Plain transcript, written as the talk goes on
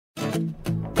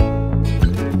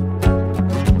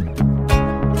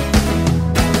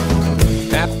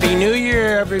Happy New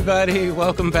Year, everybody.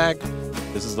 Welcome back.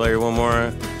 This is Larry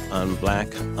Wilmore on Black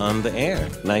on the Air.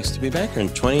 Nice to be back here in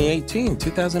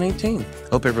 2018.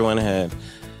 Hope everyone had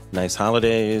nice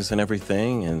holidays and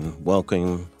everything, and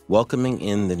welcoming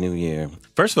in the new year.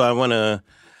 First of all, I want to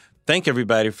thank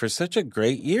everybody for such a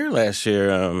great year last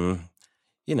year.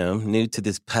 New to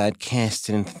this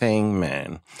podcasting thing,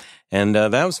 man. And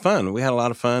that was fun. We had a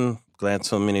lot of fun. Glad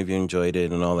so many of you enjoyed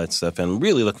it and all that stuff. And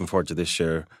really looking forward to this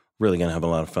year. Really going to have a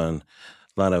lot of fun.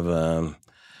 A lot of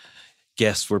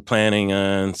guests we're planning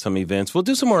on, some events. We'll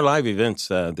do some more live events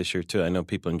this year, too. I know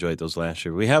people enjoyed those last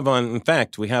year. We have one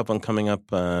coming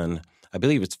up on, I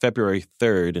believe it's February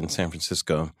 3rd in San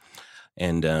Francisco.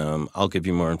 And I'll give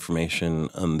you more information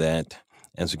on that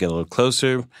as we get a little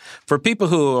closer. For people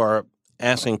who are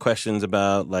asking questions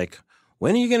about, like,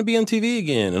 when are you going to be on TV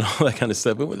again and all that kind of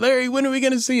stuff. Larry, when are we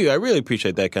going to see you? I really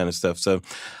appreciate that kind of stuff. So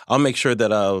I'll make sure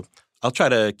that I'll try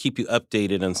to keep you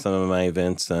updated on some of my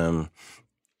events, the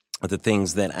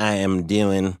things that I am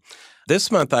doing.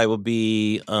 This month I will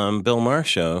be on Bill Maher's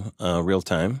show, Real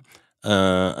Time,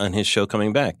 on his show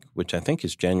Coming Back, which I think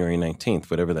is January 19th,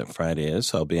 whatever that Friday is.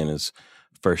 So I'll be in his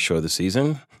first show of the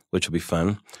season, which will be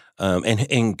fun.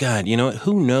 And God, you know what?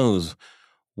 Who knows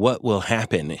what will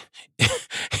happen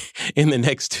in the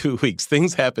next 2 weeks?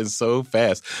 Things happen so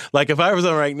fast. Like if I was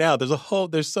on right now,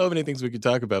 there's so many things we could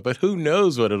talk about, but who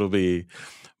knows what it'll be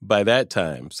by that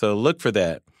time. So look for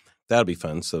that. That'll be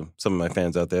fun. So some of my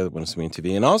fans out there that want to see me on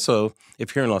TV. And also,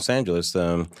 if you're in Los Angeles,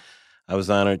 I was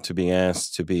honored to be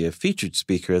asked to be a featured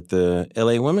speaker at the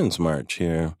LA Women's March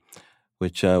here,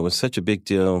 which was such a big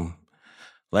deal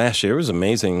last year. It was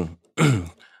amazing,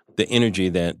 the energy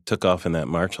that took off in that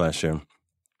march last year.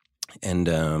 And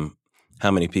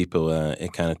how many people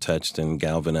it kind of touched and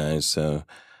galvanized. So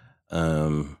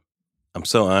I'm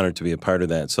so honored to be a part of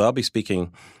that. So I'll be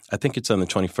speaking, I think it's on the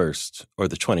 21st or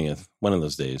the 20th, one of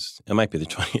those days. It might be the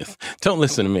 20th. Don't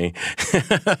listen to me.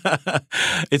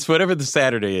 It's whatever the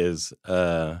Saturday is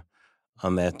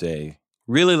on that day.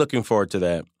 Really looking forward to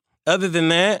that. Other than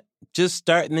that, just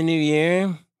starting the new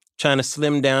year, trying to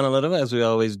slim down a little, as we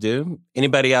always do.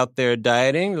 Anybody out there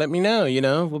dieting, let me know.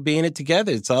 We'll be in it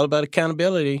together. It's all about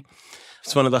accountability.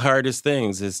 It's one of the hardest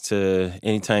things is to,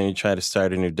 anytime you try to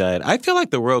start a new diet, I feel like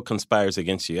the world conspires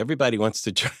against you. Everybody wants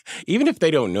to try, even if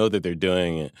they don't know that they're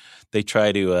doing it, they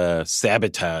try to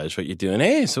sabotage what you're doing.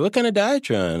 Hey, so what kind of diet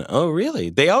you're on? Oh, really?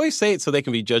 They always say it so they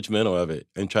can be judgmental of it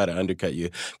and try to undercut you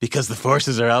because the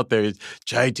forces are out there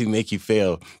trying to make you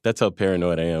fail. That's how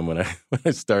paranoid I am when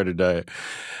I start a diet.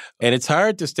 And it's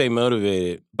hard to stay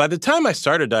motivated. By the time I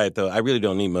start a diet, though, I really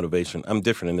don't need motivation. I'm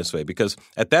different in this way because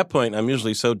at that point, I'm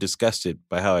usually so disgusted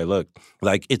by how I look.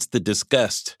 Like, it's the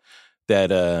disgust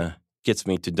that gets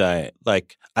me to diet.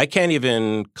 Like, I can't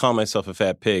even call myself a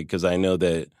fat pig because I know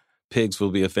that pigs will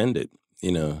be offended,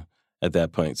 at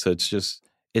that point. So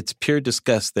it's pure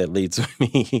disgust that leads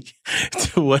me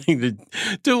to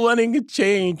wanting to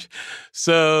change.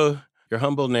 So your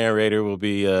humble narrator will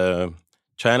be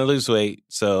trying to lose weight.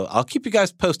 So I'll keep you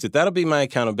guys posted. That'll be my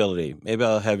accountability. Maybe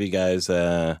I'll have you guys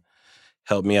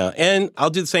help me out. And I'll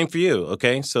do the same for you,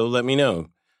 okay? So let me know.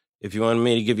 If you want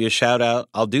me to give you a shout out,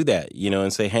 I'll do that,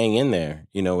 and say hang in there,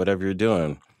 whatever you're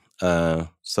doing. So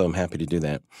I'm happy to do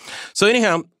that. So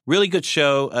anyhow, really good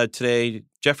show today.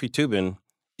 Jeffrey Toobin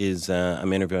is,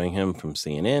 I'm interviewing him from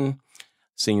CNN,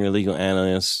 senior legal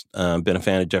analyst. Been a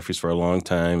fan of Jeffrey's for a long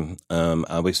time. I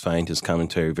always find his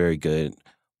commentary very good.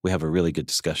 We have a really good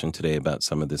discussion today about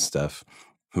some of this stuff.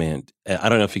 Man, I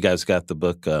don't know if you guys got the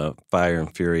book Fire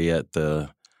and Fury yet,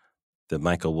 the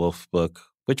Michael Wolff book,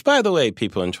 which, by the way,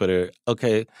 people on Twitter,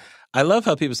 okay, I love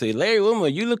how people say, Larry Wilmore,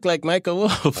 you look like Michael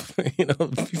Wolff.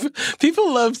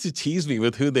 People love to tease me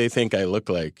with who they think I look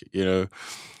like, And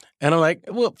I'm like,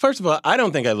 well, first of all, I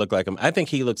don't think I look like him. I think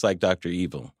he looks like Dr.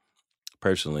 Evil,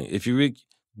 personally. If you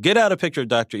get out a picture of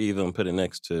Dr. Evil and put it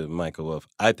next to Michael Wolff,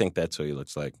 I think that's what he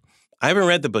looks like. I haven't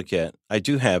read the book yet. I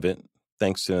do have it,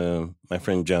 thanks to my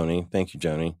friend Joni. Thank you,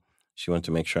 Joni. She wanted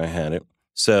to make sure I had it.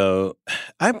 So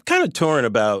I'm kind of torn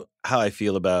about how I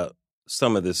feel about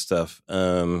some of this stuff.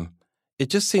 It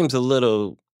just seems a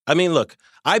little... I mean, look,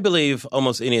 I believe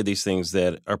almost any of these things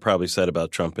that are probably said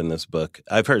about Trump in this book.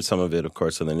 I've heard some of it, of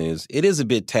course, on the news. It is a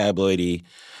bit tabloidy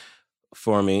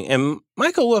for me. And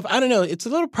Michael Wolff, I don't know, it's a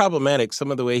little problematic,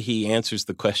 some of the way he answers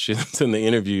the questions in the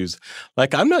interviews.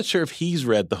 Like, I'm not sure if he's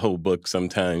read the whole book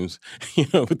sometimes,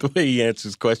 with the way he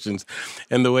answers questions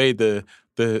and the way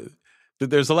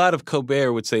there's a lot of,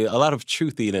 Colbert would say, a lot of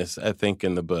truthiness, I think,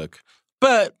 in the book.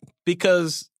 But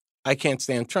because I can't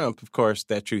stand Trump, of course,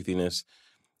 that truthiness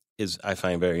I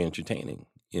find very entertaining,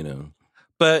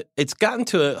 But it's gotten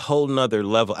to a whole nother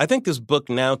level. I think this book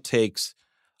now takes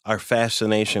our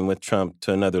fascination with Trump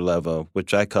to another level,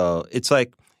 which I call,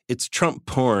 it's Trump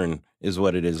porn is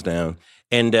what it is now.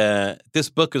 And this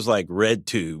book is like red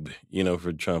tube,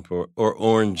 for Trump, or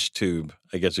orange tube,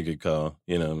 I guess you could call,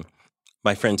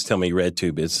 My friends tell me red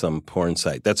tube is some porn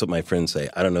site. That's what my friends say.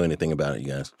 I don't know anything about it, you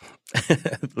guys.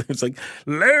 It's like,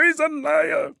 Larry's a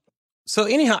liar. So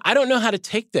anyhow, I don't know how to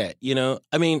take that,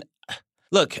 I mean,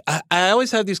 look, I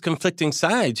always have these conflicting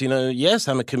sides, Yes,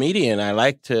 I'm a comedian. I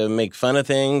like to make fun of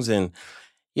things and,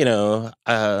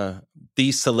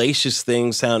 these salacious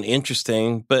things sound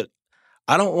interesting, but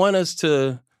I don't want us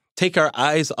to take our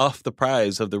eyes off the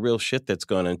prize of the real shit that's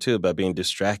going on too by being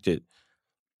distracted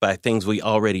by things we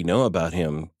already know about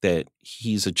him, that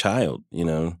he's a child,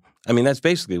 I mean, that's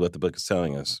basically what the book is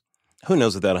telling us. Who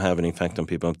knows if that'll have any effect on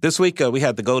people. This week, we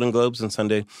had the Golden Globes on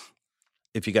Sunday.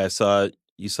 If you guys saw it,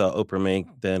 you saw Oprah make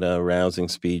that rousing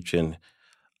speech, and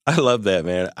I love that,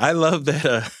 man. I love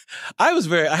that.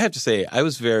 I have to say, I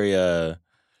was very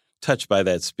touched by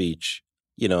that speech.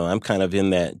 I'm kind of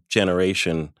in that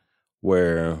generation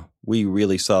where we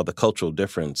really saw the cultural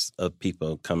difference of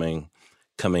people coming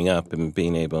up and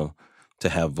being able to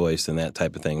have voice and that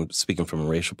type of thing, speaking from a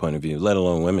racial point of view, let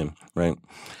alone women, right?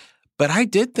 But I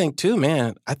did think too,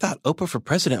 man, I thought Oprah for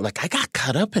president, I got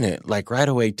caught up in it, right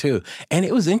away too. And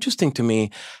it was interesting to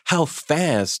me how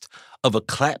fast of a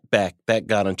clapback that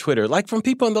got on Twitter, from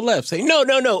people on the left saying, no,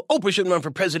 Oprah shouldn't run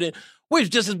for president. We're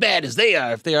just as bad as they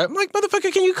are if they are. I'm like,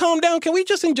 motherfucker, can you calm down? Can we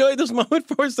just enjoy this moment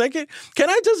for a second? Can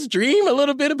I just dream a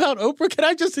little bit about Oprah? Can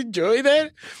I just enjoy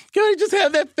that? Can I just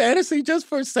have that fantasy just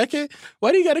for a second?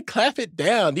 Why do you got to clap it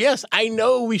down? Yes, I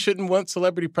know we shouldn't want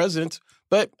celebrity presidents,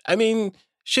 but I mean,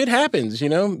 shit happens,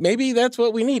 Maybe that's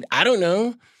what we need. I don't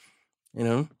know,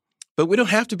 But we don't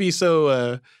have to be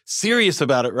so serious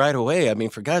about it right away. I mean,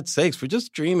 for God's sakes, we're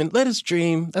just dreaming. Let us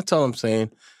dream. That's all I'm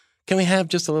saying. Can we have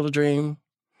just a little dream?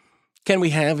 Can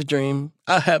we have a dream?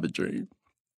 I have a dream.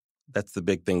 That's the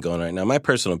big thing going right now. My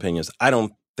personal opinion is I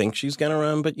don't think she's going to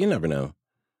run, but you never know.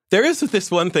 There is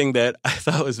this one thing that I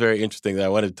thought was very interesting that I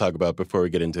wanted to talk about before we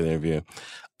get into the interview.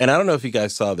 And I don't know if you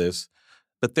guys saw this,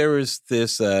 but there was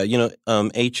this,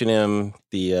 H&M,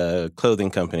 the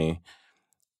clothing company.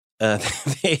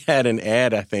 They had an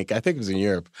ad, I think it was in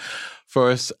Europe, for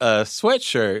a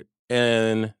sweatshirt.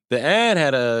 And the ad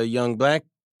had a young black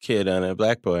kid on it, a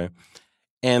black boy.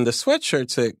 And the sweatshirt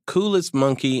said, coolest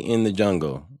monkey in the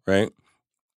jungle, right?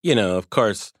 Of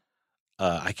course,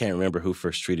 I can't remember who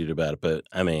first tweeted about it, but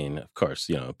I mean, of course,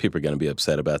 people are going to be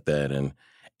upset about that,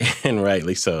 and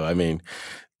rightly so. I mean,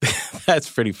 that's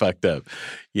pretty fucked up,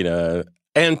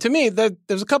 And to me,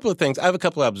 there's a couple of things. I have a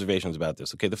couple of observations about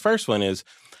this. Okay, the first one is,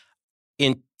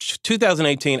 in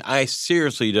 2018, I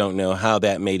seriously don't know how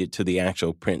that made it to the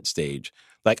actual print stage.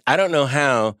 I don't know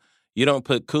how you don't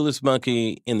put coolest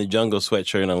monkey in the jungle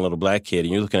sweatshirt on a little black kid,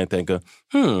 and you're looking at that and go,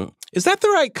 is that the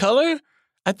right color?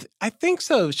 I think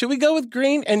so. Should we go with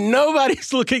green? And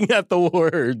nobody's looking at the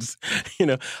words.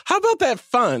 How about that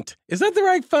font? Is that the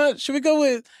right font? Should we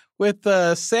go with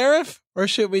serif, or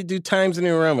should we do Times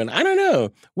New Roman? I don't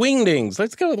know. Wingdings.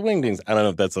 Let's go with Wingdings. I don't know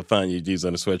if that's a font you'd use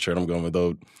on a sweatshirt. I'm going with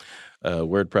old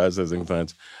word processing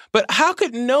fonts. But how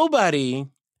could nobody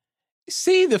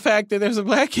see the fact that there's a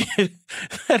black kid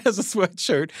that has a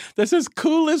sweatshirt that says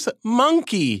coolest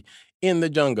monkey in the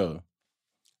jungle?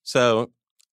 So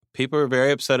people are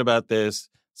very upset about this.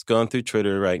 It's going through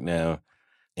Twitter right now,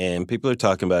 and people are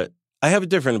talking about it. I have a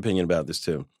different opinion about this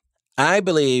too. I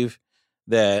believe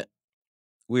that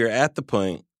we are at the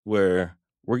point where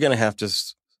we're going to have to,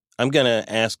 I'm going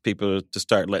to ask people to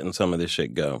start letting some of this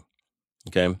shit go.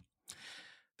 Okay?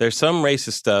 There's some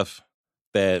racist stuff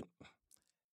that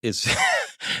is,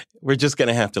 we're just going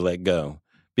to have to let go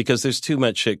because there's too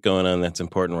much shit going on that's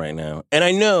important right now. And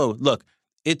I know, look,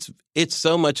 it's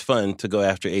so much fun to go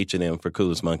after H&M for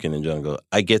coolest monkey in the jungle.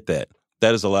 I get that.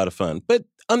 That is a lot of fun. But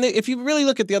if you really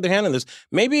look at the other hand on this,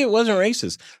 maybe it wasn't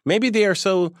racist. Maybe they are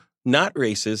so not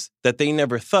racist that they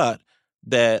never thought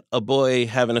that a boy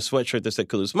having a sweatshirt that said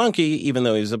coolest monkey, even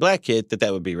though he was a black kid,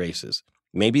 that would be racist.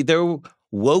 Maybe they're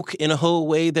woke in a whole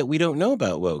way that we don't know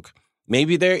about woke.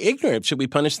 Maybe they're ignorant. Should we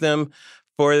punish them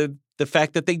for the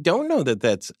fact that they don't know that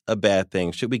that's a bad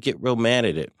thing? Should we get real mad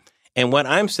at it? And what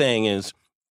I'm saying is,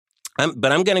 I'm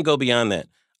going to go beyond that.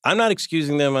 I'm not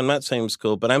excusing them. I'm not saying it's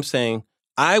cool, but I'm saying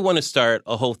I want to start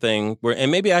a whole thing where,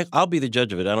 and maybe I'll be the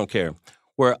judge of it. I don't care.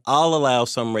 Where I'll allow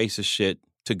some racist shit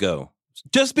to go.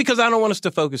 Just because I don't want us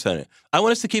to focus on it. I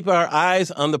want us to keep our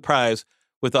eyes on the prize,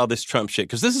 with all this Trump shit,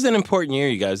 because this is an important year,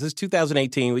 you guys. This is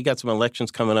 2018. We got some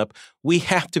elections coming up. We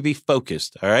have to be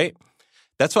focused, all right?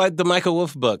 That's why the Michael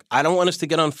Wolff book, I don't want us to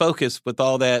get on focus with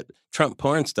all that Trump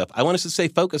porn stuff. I want us to stay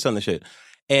focused on the shit.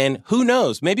 And who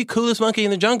knows, maybe Coolest Monkey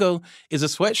in the Jungle is a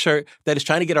sweatshirt that is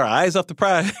trying to get our eyes off the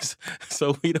prize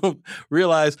so we don't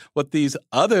realize what these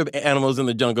other animals in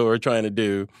the jungle are trying to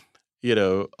do,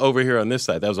 over here on this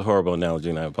side. That was a horrible analogy,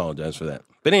 and I apologize for that.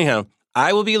 But anyhow,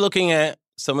 I will be looking at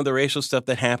some of the racial stuff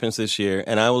that happens this year,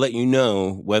 and I will let you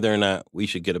know whether or not we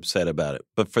should get upset about it.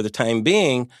 But for the time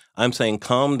being, I'm saying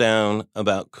calm down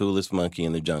about Coolest Monkey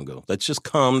in the Jungle. Let's just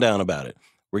calm down about it.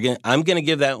 I'm going to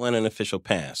give that one an official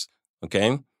pass,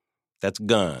 okay? That's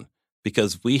gone,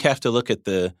 because we have to look at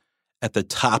the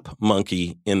top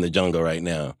monkey in the jungle right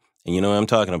now. And you know what I'm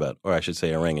talking about, or I should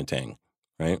say orangutan,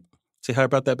 right? See how I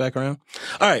brought that back around?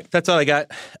 All right, that's all I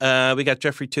got. We got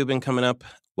Jeffrey Toobin coming up.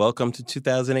 Welcome to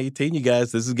 2018, you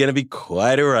guys. This is going to be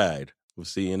quite a ride. We'll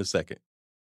see you in a second.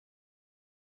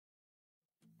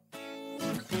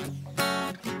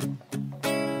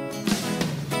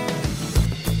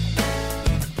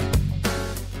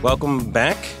 Welcome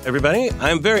back, everybody.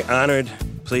 I'm very honored,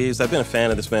 pleased. I've been a fan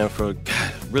of this man for a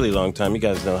really long time. You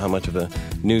guys know how much of a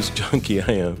news junkie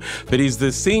I am. But he's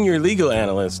the senior legal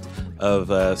analyst of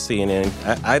CNN.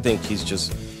 I think he's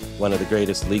just one of the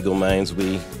greatest legal minds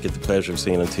we get the pleasure of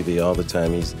seeing on TV all the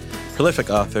time. He's a prolific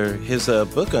author. His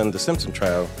book on the Simpson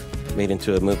trial made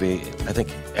into a movie I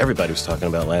think everybody was talking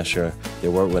about last year, the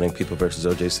award-winning People versus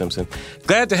O.J. Simpson.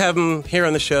 Glad to have him here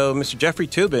on the show, Mr. Jeffrey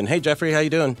Toobin. Hey, Jeffrey, how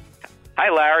you doing? Hi,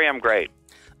 Larry. I'm great.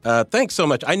 Thanks so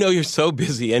much. I know you're so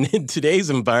busy, and in today's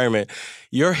environment,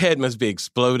 your head must be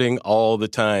exploding all the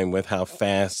time with how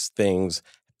fast things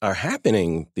are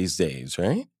happening these days,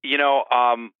 right?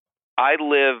 I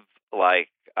live like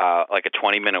a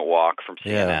 20-minute walk from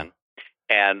CNN,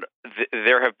 and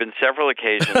there have been several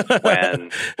occasions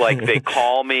when, they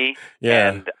call me,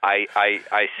 and I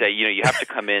say, you have to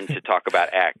come in to talk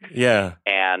about X. Yeah.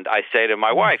 And I say to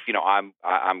my wife,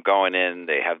 I'm going in.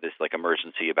 They have this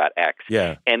emergency about X.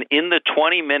 Yeah. And in the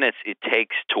 20 minutes it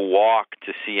takes to walk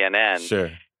to CNN,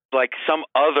 sure, some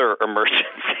other emergency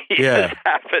has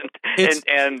happened.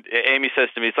 And Amy says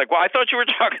to me, it's like, well, I thought you were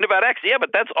talking about X. Yeah,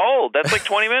 but that's old. That's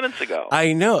 20 minutes ago.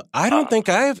 I know. I don't think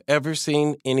I've ever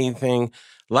seen anything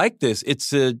like this.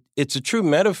 It's a true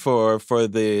metaphor for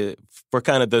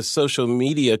kind of the social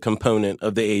media component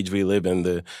of the age we live in,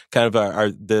 the kind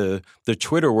of the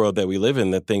Twitter world that we live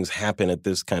in, that things happen at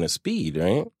this kind of speed,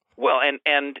 right? Well,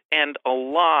 and a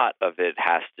lot of it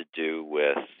has to do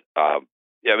with I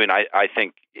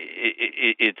think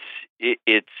it's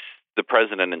the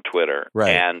president and Twitter.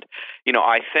 Right. And,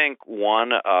 I think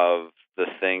one of the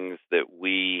things that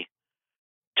we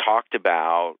talked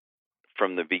about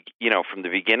from the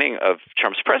beginning of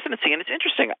Trump's presidency, and it's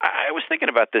interesting, I was thinking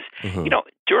about this,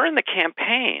 during the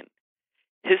campaign,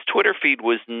 his Twitter feed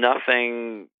was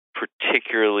nothing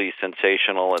particularly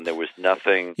sensational, and there was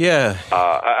nothing. Yeah.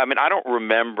 I don't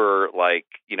remember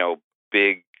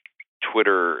big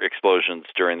Twitter explosions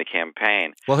during the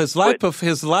campain. Well, his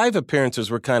live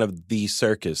appearances were kind of the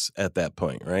circus at that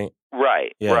point, right?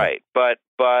 Right, yeah. Right. But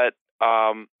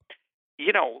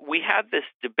we had this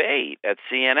debate at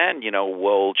CNN,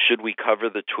 well, should we cover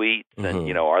the tweets?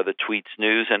 And, are the tweets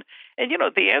news? And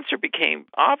the answer became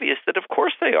obvious that of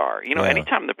course they are.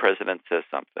 Anytime the president says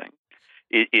something,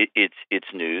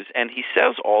 it's news. And he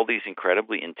says all these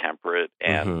incredibly intemperate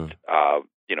and,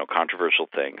 controversial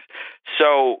things.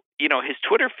 So, his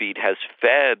Twitter feed has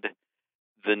fed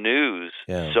the news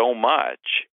so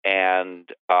much. And,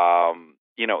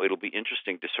 it'll be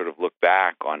interesting to sort of look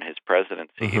back on his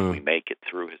presidency if we make it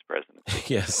through his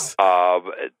presidency. Yes.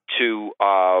 To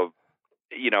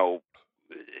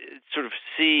sort of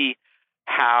see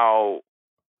how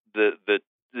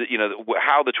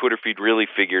how the Twitter feed really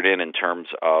figured in terms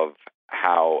of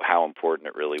how important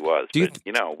it really was.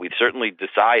 We've certainly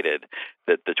decided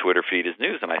that the Twitter feed is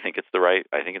news, and I think it's the right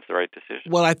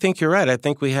decision. Well, I think you're right. I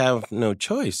think we have no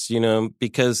choice,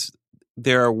 because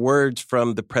there are words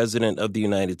from the President of the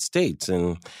United States,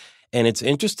 and it's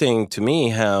interesting to me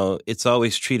how it's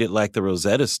always treated like the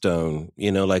Rosetta Stone.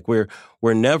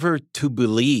 We're never to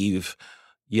believe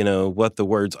what the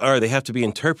words are. They have to be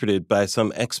interpreted by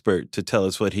some expert to tell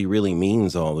us what he really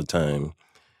means all the time.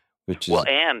 Well,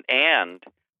 and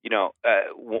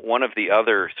one of the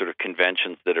other sort of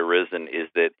conventions that arisen is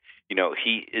that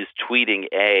he is tweeting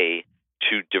A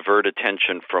to divert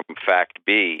attention from fact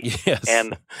B. Yes.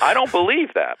 And I don't believe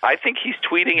that. I think he's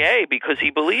tweeting A because he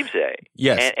believes A.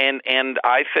 Yes. And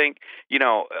I think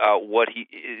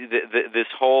this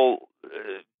whole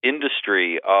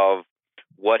industry of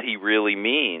what he really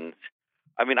means,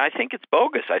 I mean, I think it's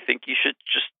bogus. I think you should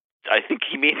just. I think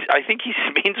he means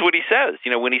what he says.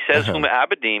 When he says Huma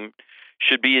Abedin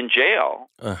should be in jail,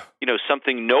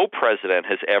 something no president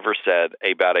has ever said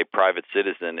about a private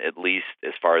citizen, at least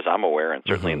as far as I'm aware, and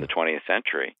certainly in the 20th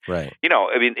century. Right.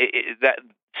 I mean, that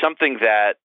something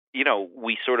that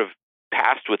we sort of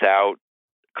passed without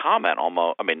comment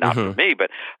almost. I mean, not for me, but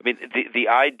I mean, the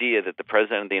idea that the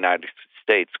president of the United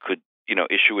States could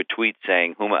issue a tweet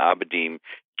saying Huma Abedin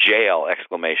jail ! I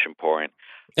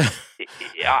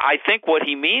think what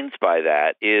he means by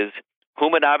that is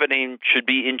Huma Abedin should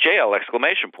be in jail!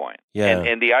 Yeah.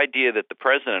 And the idea that the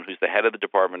president, who's the head of the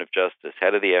Department of Justice,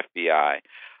 head of the FBI,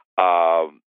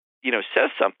 says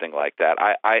something like that,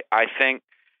 I think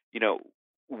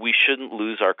we shouldn't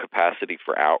lose our capacity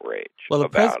for outrage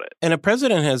about it. And a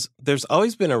president there's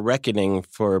always been a reckoning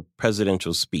for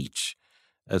presidential speech,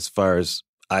 as far as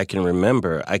I can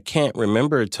remember. I can't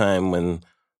remember a time when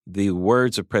the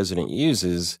words a president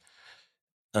uses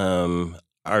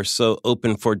are so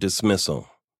open for dismissal,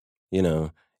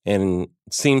 and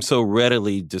seem so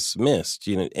readily dismissed,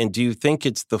 And do you think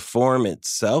it's the form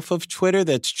itself of Twitter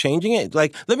that's changing it?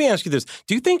 Like, let me ask you this.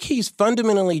 Do you think he's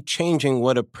fundamentally changing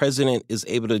what a president is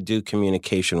able to do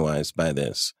communication-wise by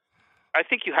this? I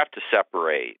think you have to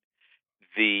separate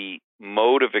the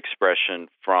mode of expression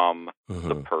from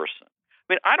the person.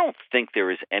 I mean, I don't think there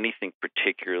is anything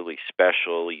particularly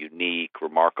special, unique,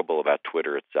 remarkable about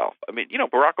Twitter itself. I mean,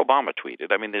 Barack Obama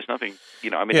tweeted. I mean, there's nothing,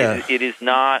 it is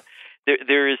not,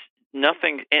 there is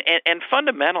nothing. And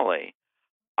fundamentally,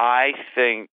 I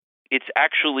think it's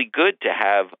actually good to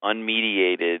have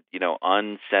unmediated,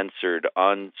 uncensored,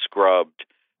 unscrubbed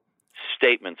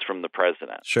statements from the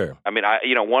president. Sure. I mean,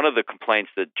 one of the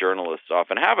complaints that journalists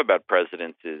often have about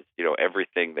presidents is,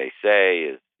 everything they say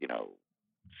is,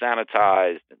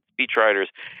 sanitized and speechwriters.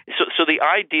 So the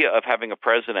idea of having a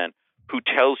president who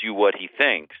tells you what he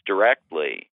thinks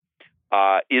directly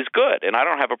is good, and I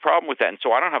don't have a problem with that. And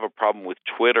so I don't have a problem with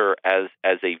Twitter as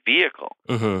a vehicle.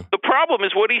 The problem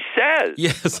is what he says.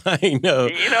 Yes, I know.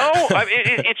 I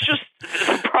mean, it's just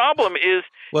the problem is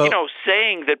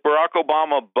saying that Barack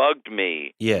Obama bugged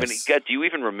me. Yes. I mean, God, do you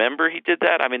even remember he did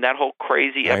that? I mean, that whole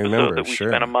crazy episode that we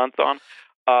spent a month on.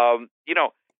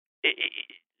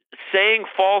 Saying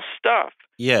false stuff,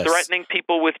 yes, threatening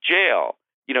people with jail,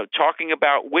 talking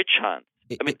about witch hunts.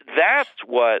 I mean, that's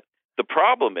what the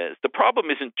problem is. The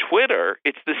problem isn't Twitter.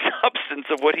 It's the substance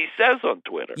of what he says on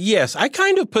Twitter. Yes, I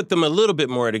kind of put them a little bit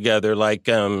more together. Like,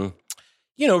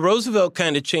 Roosevelt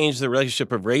kind of changed the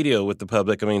relationship of radio with the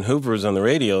public. I mean, Hoover was on the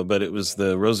radio, but it was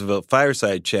the Roosevelt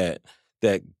fireside chat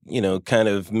that, kind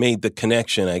of made the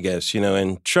connection, I guess,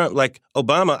 and Trump, like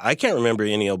Obama, I can't remember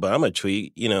any Obama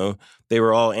tweet, they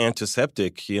were all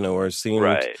antiseptic, or seemed,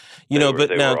 right. But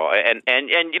now,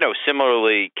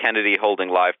 similarly, Kennedy holding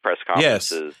live press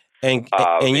conferences. Yes,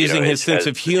 and using his sense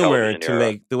of humor to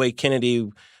make the way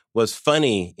Kennedy was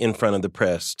funny in front of the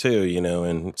press too,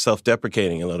 and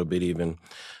self-deprecating a little bit even.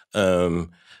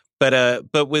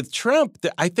 But with Trump,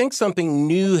 I think something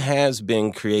new has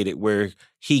been created where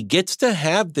he gets to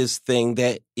have this thing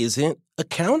that isn't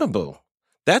accountable.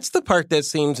 That's the part that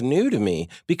seems new to me,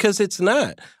 because it's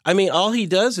not. I mean, all he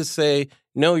does is say,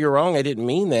 "No, you're wrong. I didn't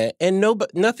mean that," and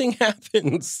nothing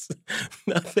happens.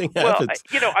 Nothing happens.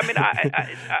 Well,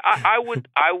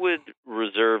 I would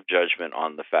reserve judgment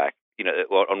on the fact,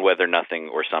 on whether nothing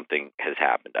or something has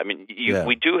happened. I mean,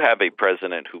 we do have a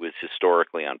president who is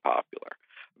historically unpopular.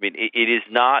 I mean, it is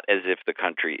not as if the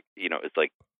country, is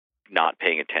like not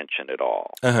paying attention at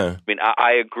all. I mean,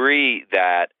 I agree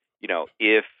that,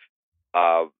 if,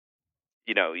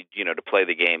 to play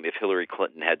the game, if Hillary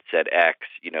Clinton had said X,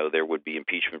 there would be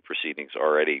impeachment proceedings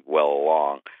already well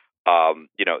along.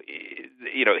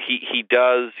 He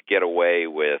does get away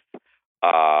with,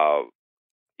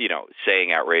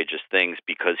 saying outrageous things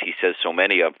because he says so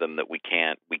many of them that we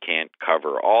can't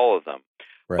cover all of them.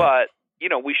 Right. But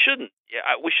we shouldn't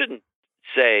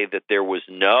say that there was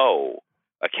no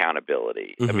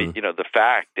accountability. I mean, the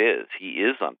fact is he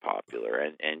is unpopular,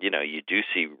 and you do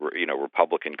see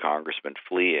Republican congressmen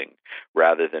fleeing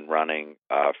rather than running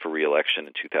for re-election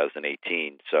in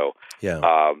 2018. So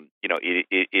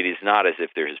it is not as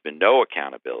if there has been no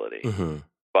accountability.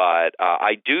 But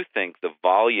I do think the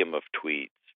volume of tweets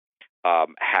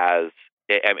has.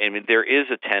 I mean, there is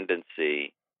a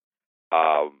tendency,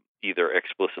 either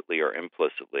explicitly or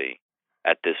implicitly,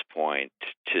 at this point,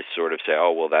 to sort of say,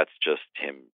 "Oh, well, that's just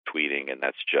him tweeting, and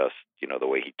that's just the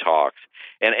way he talks."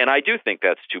 And I do think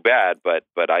that's too bad. But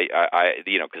I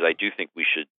because I do think we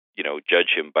should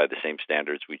judge him by the same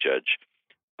standards we judge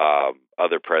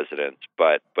other presidents,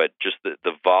 but just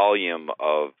the volume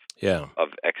of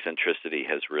eccentricity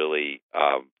has really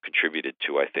contributed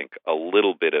to, I think, a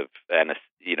little bit of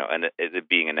it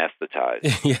being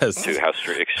anesthetized to how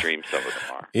extreme some of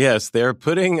them are. Yes, they're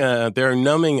they're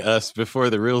numbing us before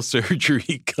the real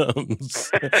surgery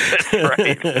comes. That's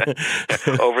right.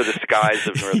 Over the skies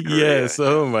of North Korea. Yes.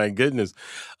 Oh my goodness.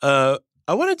 I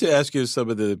wanted to ask you some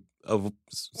of the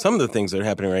things that are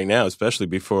happening right now, especially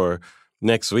before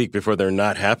next week, before they're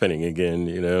not happening again.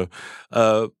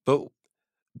 But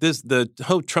the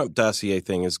whole Trump dossier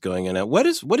thing is going on now. What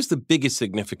is the biggest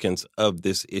significance of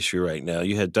this issue right now?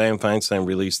 You had Dianne Feinstein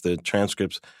release the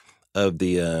transcripts of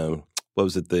the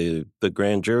the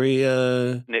grand jury?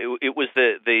 It was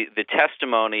the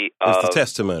testimony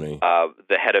of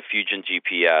the head of Fusion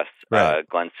GPS, right.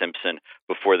 Glenn Simpson,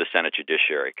 before the Senate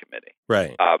Judiciary Committee,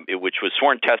 right? Which was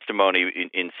sworn testimony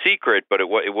in secret, but it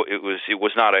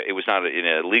was not in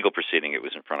a legal proceeding. It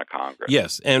was in front of Congress.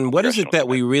 Yes, and what is it that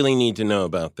we really need to know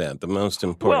about that? The most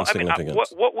important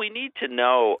significance. What we need to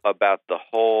know about the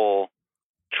whole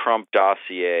Trump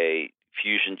dossier,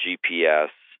 Fusion GPS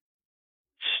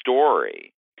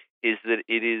story is that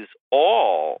it is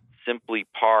all simply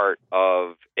part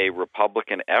of a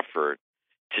Republican effort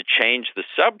to change the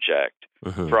subject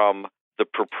from the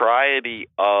propriety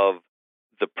of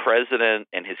the president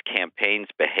and his campaign's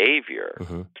behavior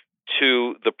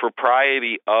to the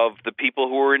propriety of the people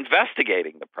who are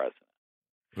investigating the president.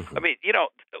 I mean,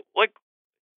 like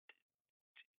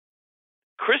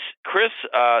Chris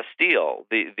Steele,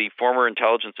 the former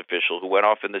intelligence official who went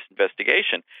off in this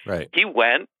investigation, right. He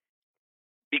went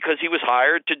because he was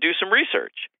hired to do some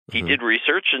research. He did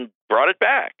research and brought it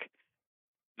back.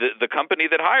 The company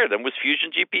that hired them was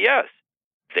Fusion GPS.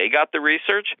 They got the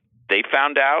research. They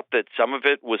found out that some of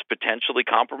it was potentially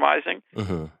compromising.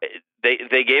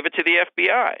 They gave it to the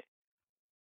FBI.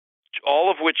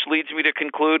 All of which leads me to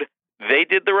conclude they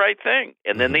did the right thing.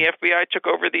 And then the FBI took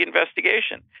over the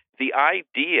investigation. The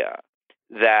idea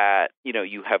that,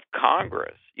 you have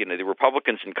Congress, the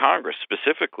Republicans in Congress,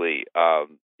 specifically,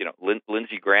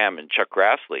 Lindsey Graham and Chuck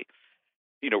Grassley,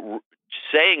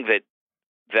 saying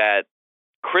that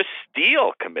Chris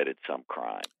Steele committed some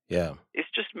crime. Yeah, it's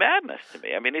just madness to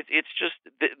me. I mean, it's just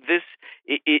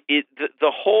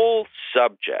the whole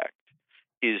subject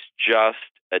is just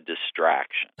a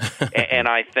distraction. And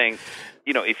I think,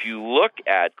 if you look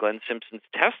at Glenn Simpson's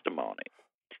testimony,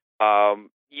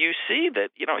 you see that,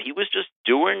 he was just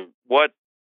doing what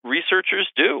researchers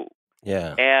do.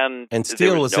 Yeah. And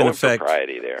Steele was no in effect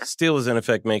impropriety there. Steele was in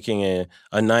effect making a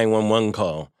 911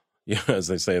 call, as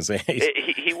they say.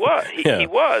 He was. He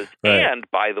was. Right. And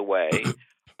by the way,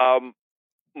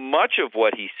 much of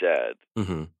what he said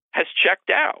has checked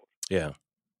out. Yeah.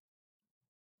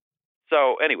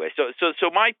 So anyway, so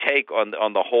my take on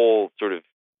the whole sort of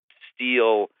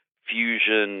Steele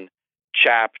Fusion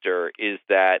chapter is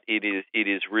that it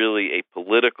is really a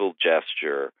political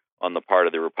gesture on the part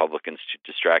of the Republicans to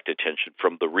distract attention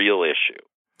from the real issue,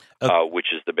 which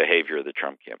is the behavior of the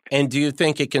Trump campaign. And do you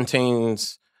think it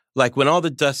contains, like when all the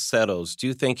dust settles, do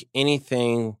you think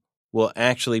anything will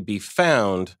actually be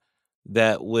found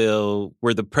that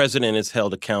where the president is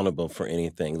held accountable for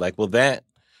anything? Like, will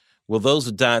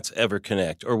those dots ever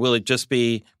connect? Or will it just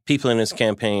be people in his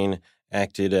campaign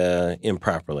acted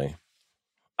improperly?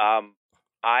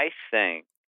 I think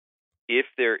if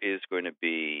there is going to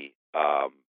be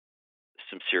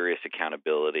some serious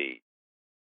accountability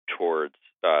towards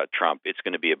Trump, it's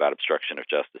going to be about obstruction of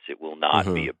justice. It will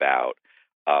not be about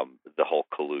the whole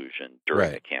collusion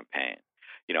during the campaign.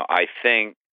 I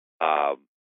think,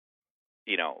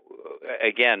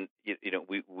 again,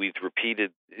 we've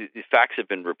repeated, facts have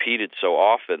been repeated so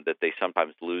often that they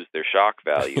sometimes lose their shock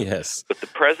value. Yes. But the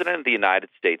president of the United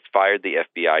States fired the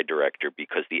FBI director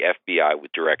because the FBI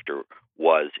director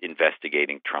was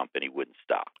investigating Trump and he wouldn't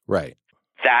stop. Right.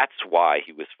 That's why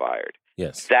he was fired.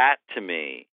 Yes. That, to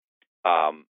me,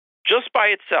 just by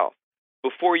itself,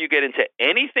 before you get into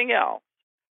anything else,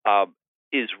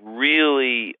 is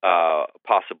really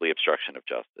possibly obstruction of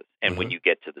justice. And when you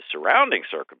get to the surrounding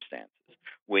circumstances,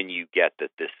 when you get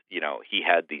that this, he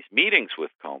had these meetings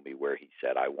with Comey where he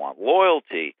said, "I want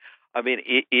loyalty." I mean,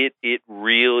 it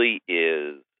really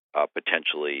is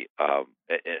potentially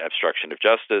obstruction of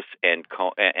justice, and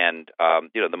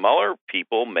the Mueller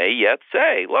people may yet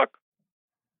say, "Look,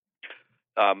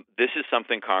 this is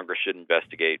something Congress should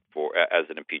investigate for as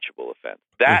an impeachable offense."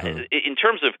 That, in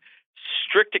terms of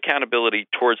strict accountability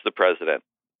towards the president,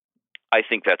 I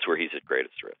think that's where he's at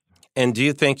greatest risk. And do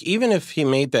you think, even if he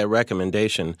made that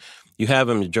recommendation, you have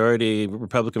a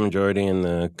Republican majority in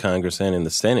the Congress and in the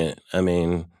Senate? I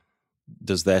mean,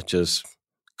 does that just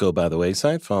go by the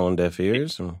wayside, fall on deaf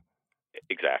ears.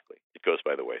 Exactly. It goes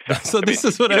by the wayside. So this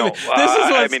is what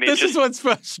I mean. This is what's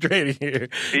frustrating here.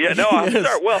 Yeah, no, I'm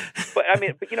sorry. Well, but I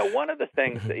mean, one of the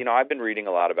things that, I've been reading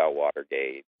a lot about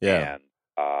Watergate. Yeah. And,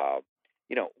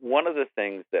 one of the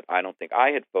things that I don't think I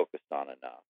had focused on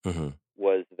enough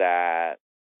was that,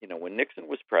 when Nixon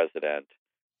was president,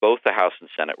 both the House and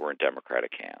Senate were in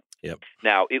Democratic hands. Yep.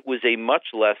 Now, it was a much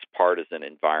less partisan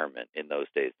environment in those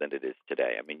days than it is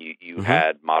today. I mean, you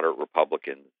had moderate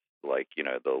Republicans like,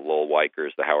 the Lowell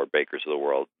Weikers, the Howard Bakers of the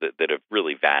world that have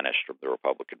really vanished from the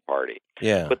Republican Party.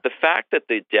 Yeah. But the fact that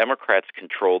the Democrats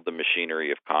controlled the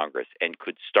machinery of Congress and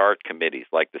could start committees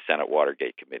like the Senate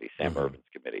Watergate Committee, Sam Ervin's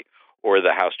committee, or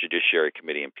the House Judiciary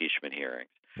Committee impeachment hearings.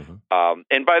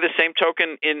 And by the same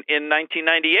token, in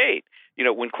 1998,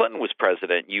 when Clinton was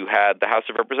president, you had the House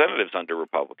of Representatives under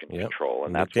Republican control,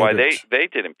 and that's why they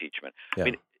did impeachment. Yeah. I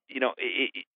mean,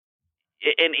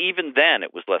 and even then,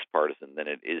 it was less partisan than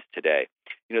it is today.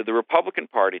 The Republican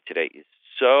Party today is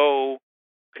so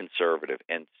conservative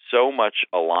and so much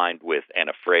aligned with and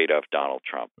afraid of Donald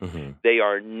Trump. They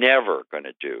are never going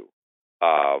to do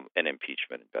an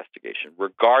impeachment investigation,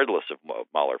 regardless of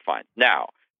Mueller finds. Now,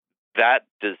 that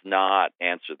does not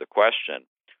answer the question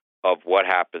of what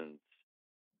happens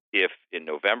if in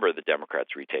November the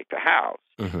Democrats retake the House.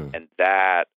 And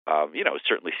that,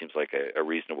 certainly seems like a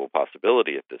reasonable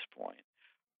possibility at this point.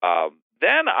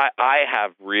 Then I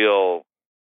have real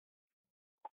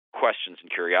questions and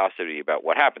curiosity about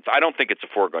what happens. I don't think it's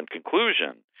a foregone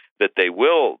conclusion that they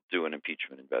will do an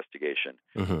impeachment investigation,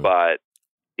 but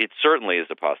it certainly is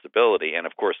a possibility. And,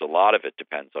 of course, a lot of it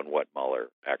depends on what Mueller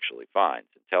actually finds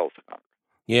and tells the Congress.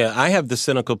 Yeah, I have the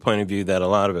cynical point of view that a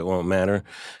lot of it won't matter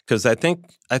because I think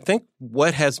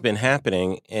what has been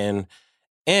happening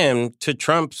and to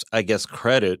Trump's, I guess,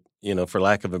 credit, for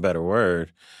lack of a better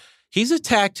word, he's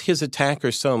attacked his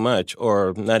attackers so much,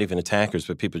 or not even attackers,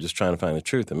 but people just trying to find the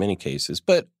truth in many cases,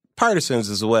 but partisans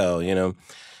as well,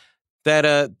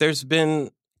 that there's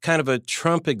been kind of a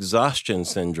Trump exhaustion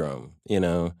syndrome,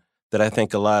 that I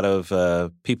think a lot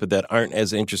of people that aren't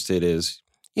as interested as,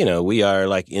 we are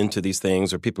like into these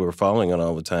things or people who are following it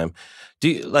all the time.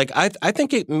 I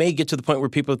think it may get to the point where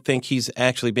people think he's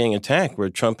actually being attacked, where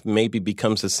Trump maybe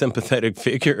becomes a sympathetic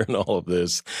figure in all of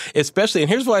this, especially. And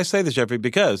here's why I say this, Jeffrey,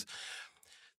 because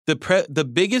the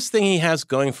biggest thing he has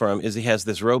going for him is he has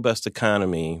this robust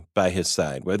economy by his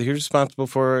side. Whether he's responsible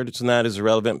for it, it's not as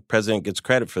irrelevant. President gets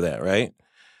credit for that, right?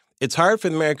 It's hard for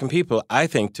the American people, I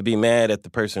think, to be mad at the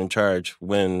person in charge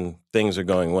when things are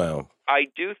going well. I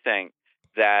do think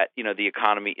that, the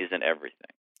economy isn't everything.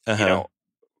 The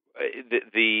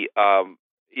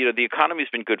economy's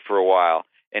been good for a while,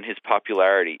 and his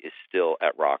popularity is still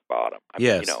at rock bottom. I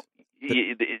mean,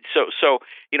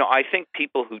 I think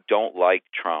people who don't like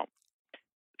Trump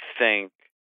think,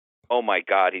 oh my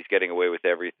God, he's getting away with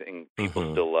everything.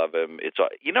 People still love him. It's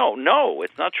no,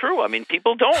 it's not true. I mean,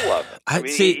 people don't love him.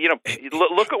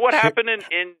 Look at what happened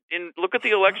in look at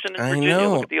the election in Virginia.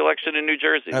 Look at the election in New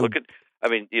Jersey.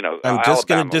 I'm just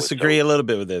going to disagree a little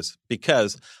bit with this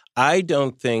because I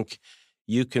don't think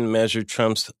you can measure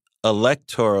Trump's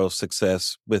electoral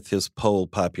success with his poll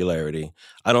popularity.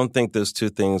 I don't think those two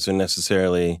things are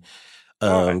necessarily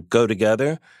go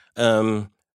together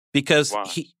because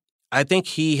I think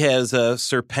he has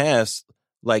surpassed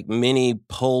like many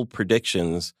poll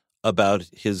predictions about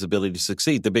his ability to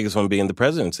succeed, the biggest one being the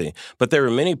presidency. But there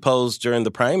were many polls during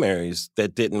the primaries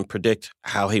that didn't predict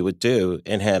how he would do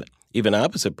and had even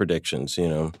opposite predictions,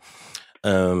 I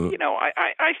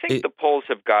think the polls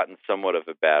have gotten somewhat of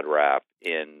a bad rap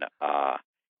in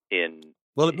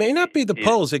well, it may not be the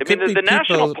polls. It could be the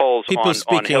national polls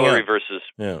on Hillary up. versus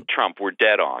Trump were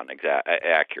dead on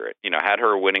accurate. Had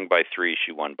her winning by 3,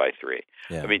 she won by 3.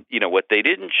 Yeah. I mean, what they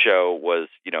didn't show was,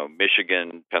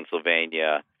 Michigan,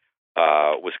 Pennsylvania,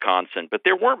 Wisconsin, but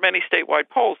there weren't many statewide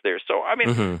polls there. So, I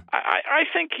mean, I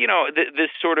think,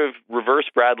 this sort of reverse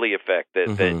Bradley effect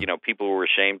that people were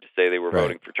ashamed to say they were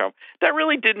voting for Trump, that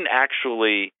really didn't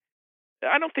actually,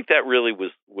 I don't think that really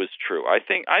was true. I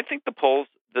think the polls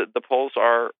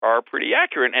are pretty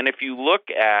accurate. And if you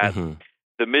look at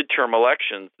the midterm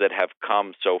elections that have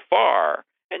come so far,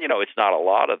 and, it's not a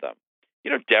lot of them,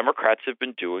 Democrats have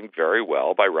been doing very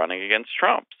well by running against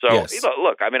Trump. So,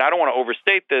 look, I mean, I don't want to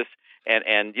overstate this,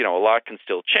 and a lot can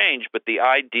still change, but the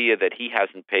idea that he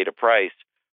hasn't paid a price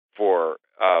for,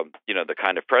 the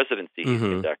kind of presidency he's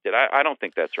conducted, I don't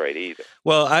think that's right either.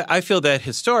 Well, I feel that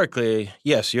historically,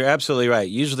 yes, you're absolutely right.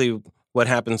 Usually what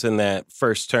happens in that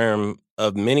first term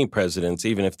of many presidents,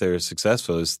 even if they're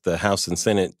successful, is the House and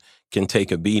Senate can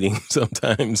take a beating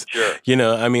sometimes. Sure.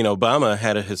 Obama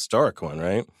had a historic one,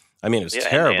 right? I mean, it was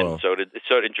terrible. And so did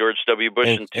George W. Bush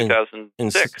in 2006.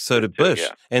 And so did Bush.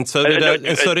 Yeah. And so did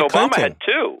Obama Clinton. had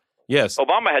two. Yes.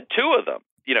 Obama had two of them.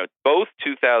 Both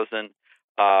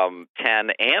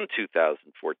 2010 and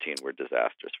 2014 were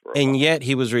disastrous for Obama. And yet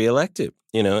he was reelected,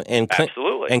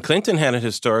 Absolutely. And Clinton had a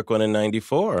historic one in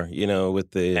 94,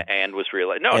 with the... And was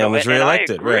reelected. Was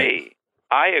reelected, I agree. right.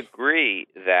 I agree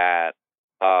that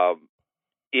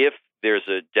if there's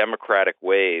a Democratic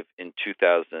wave in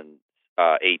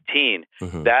 2018,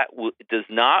 that does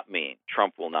not mean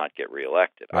Trump will not get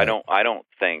reelected. Right. I don't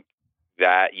think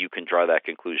that you can draw that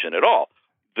conclusion at all.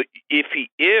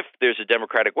 If there's a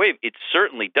Democratic wave, it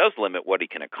certainly does limit what he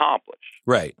can accomplish.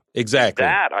 Right. Exactly.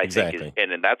 That I think is,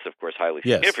 and that's of course highly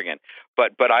significant. Yes.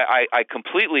 But I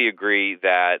completely agree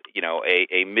that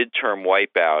a midterm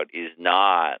wipeout is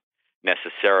not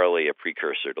necessarily a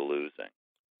precursor to losing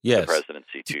the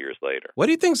presidency 2 years later. What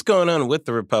do you think's going on with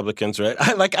the Republicans? Right,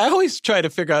 I always try to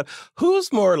figure out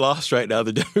who's more lost right now,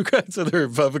 the Democrats or the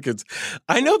Republicans.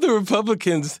 I know the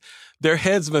Republicans, their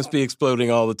heads must be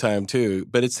exploding all the time too,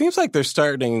 but it seems like they're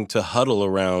starting to huddle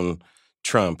around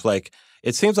Trump. Like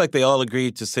it seems like they all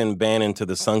agreed to send Bannon to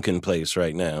the sunken place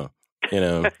right now.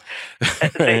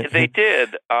 They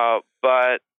did,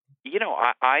 but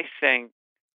I think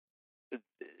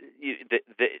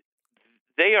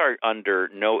they are under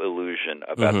no illusion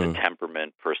about the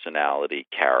temperament, personality,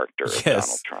 character of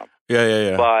Donald Trump.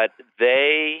 Yeah. But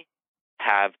they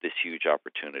have this huge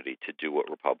opportunity to do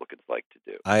what Republicans like to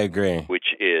do. I agree.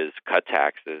 Which is cut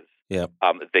taxes. Yeah.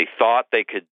 They thought they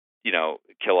could,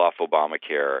 kill off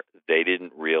Obamacare. They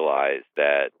didn't realize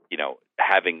that,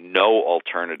 having no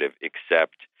alternative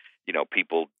except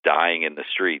people dying in the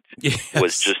streets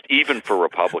was just, even for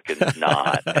Republicans,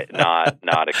 not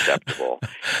acceptable.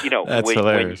 That's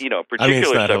hilarious. Particular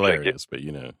it's not subject, hilarious, but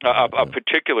a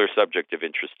particular subject of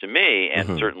interest to me,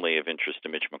 and certainly of interest to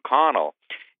Mitch McConnell,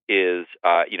 is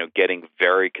getting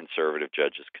very conservative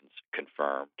judges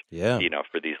confirmed. Yeah.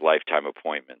 For these lifetime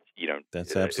appointments.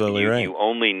 That's absolutely right. You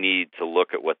only need to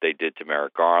look at what they did to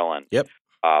Merrick Garland. Yep.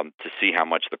 To see how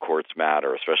much the courts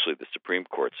matter, especially the Supreme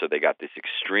Court. So they got this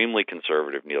extremely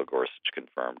conservative Neil Gorsuch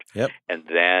confirmed. Yep. And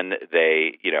then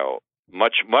they,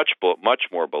 much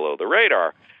more below the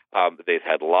radar, they've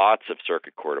had lots of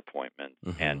circuit court appointments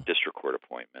and district court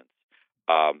appointments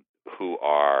who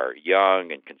are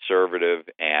young and conservative.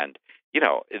 And,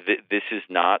 this is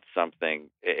not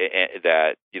something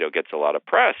that, gets a lot of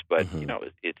press, but,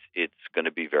 it's going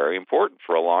to be very important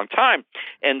for a long time.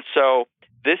 And so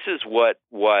this is what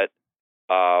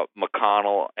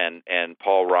McConnell and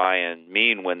Paul Ryan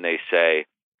mean when they say,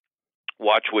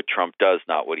 "Watch what Trump does,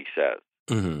 not what he says."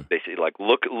 They say, like,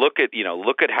 look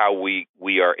at how we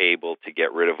are able to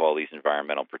get rid of all these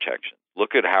environmental protections.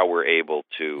 Look at how we're able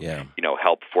to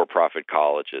help for-profit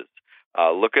colleges.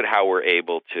 Look at how we're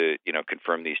able to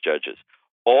confirm these judges.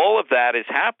 All of that is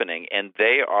happening, and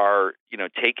they are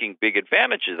taking big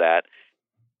advantage of that.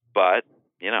 But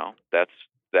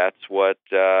that's what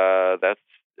and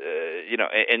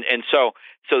so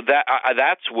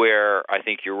that's where I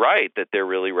think you're right that they're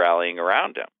really rallying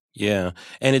around him. Yeah,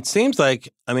 and it seems like,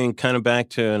 kind of back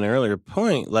to an earlier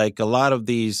point, like a lot of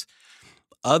these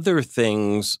other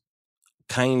things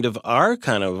kind of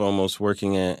almost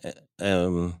working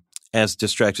as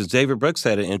distractions. David Brooks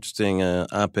had an interesting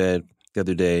op-ed the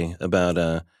other day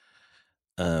about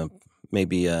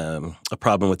maybe a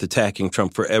problem with attacking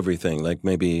Trump for everything. Like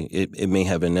maybe it may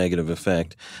have a negative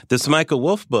effect. This Michael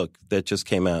Wolff book that just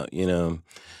came out,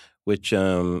 which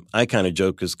I kind of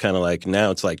joke is kind of like, now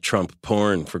it's like Trump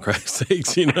porn, for Christ's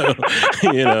sakes, Yeah,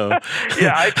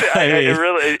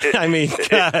 I mean,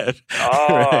 God.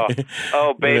 Right?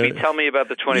 Oh, baby, tell me about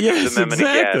the 25th Amendment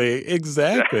again.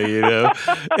 Exactly.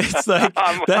 It's like,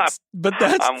 I'm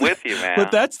with you, man.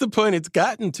 But that's the point it's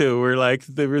gotten to, where like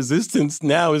the resistance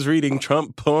now is reading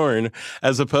Trump porn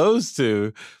but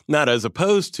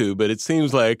it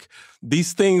seems like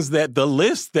these things, that the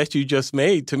list that you just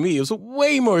made to me is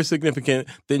way more significant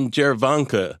than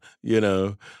Jervanka,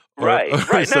 Right.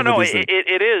 No,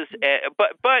 it is.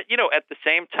 But at the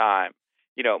same time,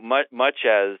 much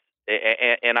as,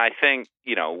 and I think,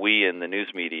 we in the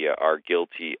news media are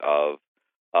guilty of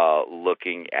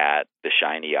looking at the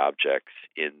shiny objects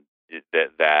in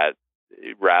that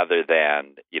rather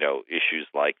than, issues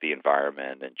like the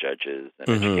environment and judges and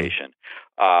education.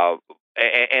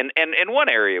 And one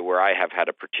area where I have had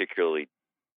a particularly,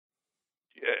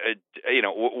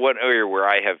 one area where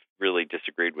I have really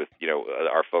disagreed with,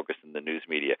 our focus in the news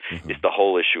media is the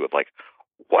whole issue of like,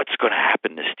 what's going to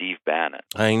happen to Steve Bannon?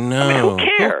 I know. I mean, who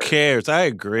cares? Who cares? I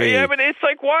agree. I mean, it's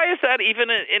like, why is that even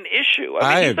an issue?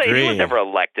 I mean, agree. He was never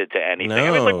elected to anything. No.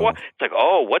 I mean, it's like, it's like,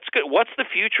 oh, what's good? What's the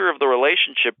future of the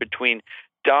relationship between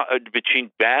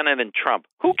Bannon and Trump?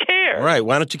 Who cares? Right.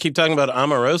 Why don't you keep talking about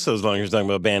Omarosa as long as you're talking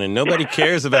about Bannon? Nobody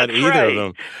cares about either of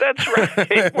them. That's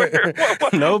right.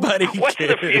 Nobody what's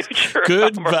cares. The future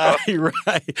Goodbye.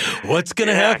 Right. What's going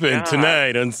to happen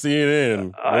tonight on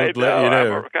CNN? Won't let you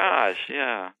know. Gosh,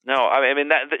 yeah. No, I mean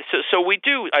that. So we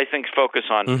do, I think, focus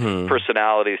on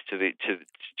personalities to the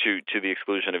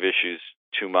exclusion of issues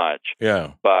too much.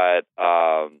 Yeah. But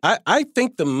I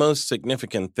think the most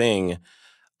significant thing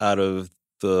out of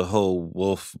the whole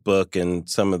Wolf book and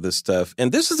some of this stuff,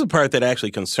 and this is the part that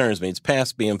actually concerns me, it's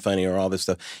past being funny or all this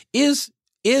stuff, is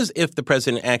if the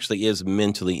president actually is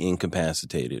mentally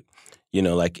incapacitated. You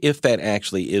know, like if that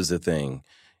actually is a thing.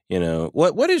 You know,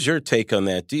 what is your take on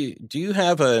that? Do you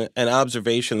have an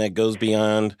observation that goes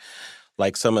beyond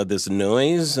like some of this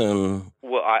noise?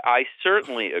 Well, I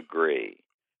certainly agree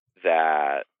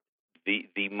that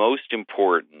the most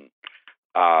important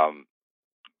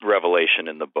revelation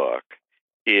in the book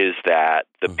is that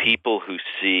the people who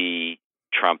see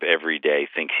Trump every day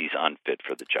think he's unfit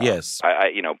for the job. Yes.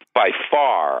 By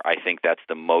far, I think that's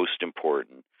the most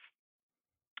important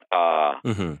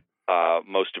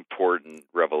most important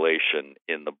revelation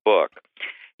in the book.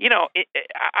 You know,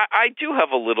 I do have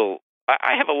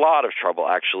I have a lot of trouble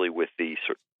actually with the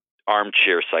sort of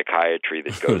armchair psychiatry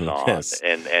that goes on, yes.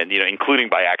 and you know, including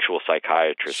by actual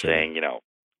psychiatrists saying, you know,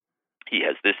 he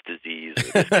has this disease or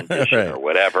this condition right. or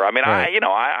whatever. I mean, right.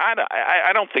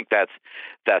 I don't think that's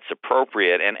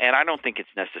appropriate, and I don't think it's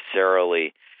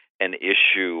necessarily an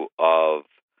issue of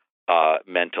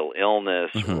mental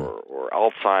illness or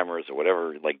Alzheimer's or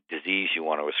whatever like disease you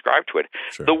want to ascribe to it.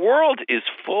 Sure. The world is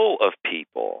full of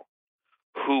people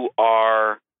who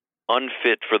are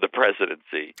unfit for the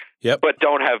presidency, but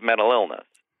don't have mental illness.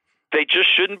 They just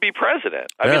shouldn't be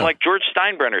president. I mean, like George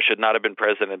Steinbrenner should not have been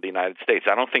president of the United States.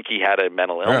 I don't think he had a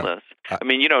mental illness. I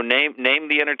mean, you know, name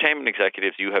the entertainment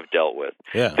executives you have dealt with.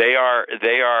 Yeah. They are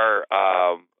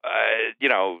you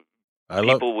know,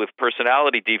 people with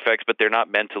personality defects, but they're not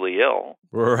mentally ill.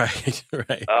 Right,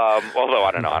 right. Although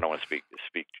I don't know, I don't want to speak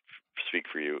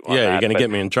for you. On you're going to get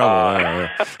me in trouble.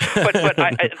 But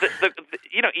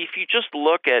you know, if you just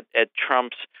look at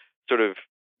Trump's sort of,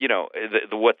 you know,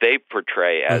 what they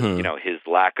portray as, you know, his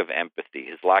lack of empathy,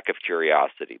 his lack of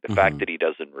curiosity, the fact that he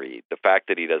doesn't read, the fact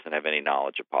that he doesn't have any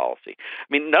knowledge of policy. I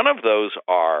mean, none of those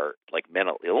are like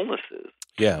mental illnesses,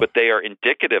 but they are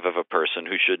indicative of a person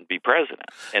who shouldn't be president.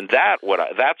 And that's what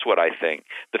I think.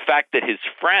 The fact that his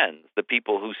friends, the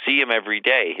people who see him every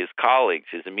day, his colleagues,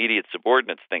 his immediate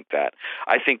subordinates think that,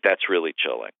 I think that's really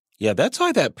chilling. Yeah, that's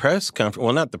why that press conference,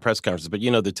 well, not the press conference, but,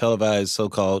 you know, the televised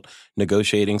so-called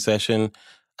negotiating session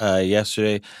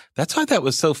yesterday. That's why that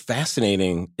was so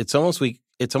fascinating. It's almost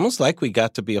like we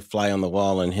got to be a fly on the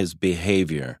wall in his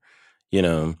behavior, you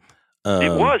know.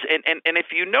 It was, and if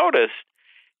you noticed,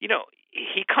 you know,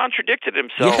 he contradicted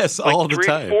himself all the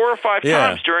time. 4 or 5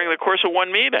 times during the course of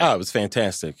one meeting. Oh, it was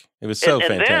fantastic. It was so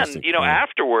fantastic. And then, you know,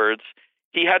 afterwards,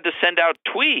 he had to send out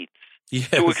tweets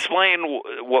to explain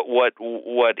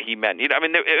what he meant. You know, I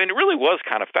mean, it really was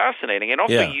kind of fascinating. And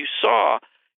also, you saw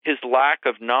his lack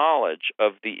of knowledge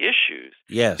of the issues.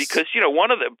 Yes. Because, you know,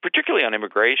 particularly on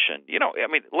immigration, you know, I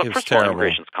mean, look, first of all,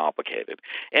 immigration's complicated.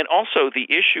 And also the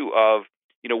issue of,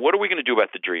 you know, what are we going to do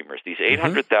about the Dreamers? These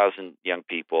 800,000 young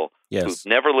people who've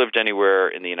never lived anywhere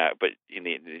in the United, but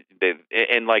the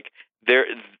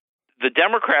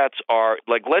Democrats are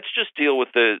like, let's just deal with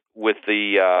the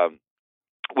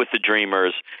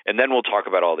Dreamers, and then we'll talk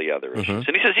about all the other issues.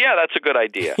 And he says, yeah, that's a good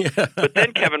idea. But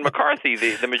then Kevin McCarthy,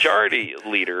 the majority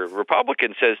leader,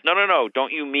 Republican, says, no,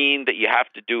 don't you mean that you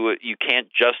have to do it? You can't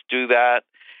just do that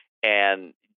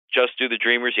and just do the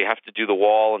Dreamers. You have to do the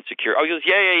wall and secure. Oh, he goes,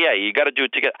 yeah. You got to do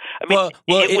it together. I mean,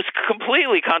 it was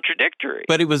completely contradictory.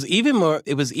 But it was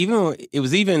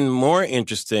even more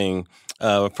interesting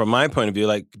from my point of view,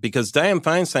 like because Dianne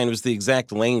Feinstein was the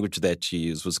exact language that she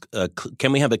used was,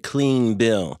 can we have a clean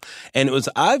bill? And it was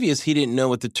obvious he didn't know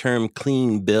what the term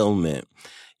clean bill meant.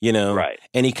 You know, right.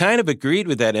 And he kind of agreed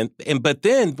with that. But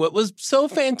then what was so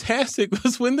fantastic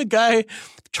was when the guy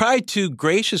tried to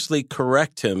graciously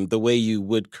correct him the way you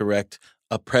would correct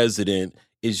a president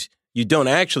is you don't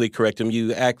actually correct him.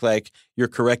 You act like you're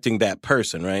correcting that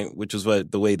person, right? Which is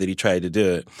the way that he tried to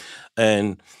do it.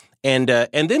 And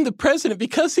then the president,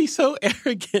 because he's so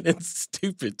arrogant and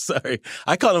stupid,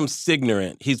 I call him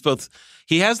signorant.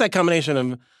 He has that combination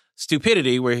of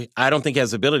stupidity where I don't think he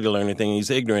has the ability to learn anything. He's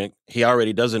ignorant. He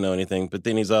already doesn't know anything, but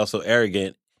then he's also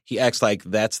arrogant. he acts like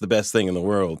that's the best thing in the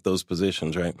world, those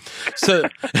positions, right? So,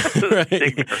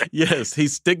 right? Yes,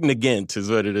 he's stignagant is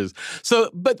what it is. So,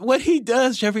 but what he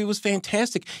does, Jeffrey, was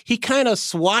fantastic. He kind of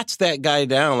swats that guy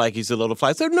down like he's a little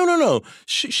fly. So, no.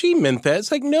 She meant that.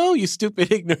 It's like, no, you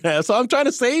stupid, ignorant asshole. I'm trying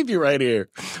to save you right here.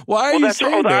 Why are you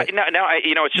saying that? Now,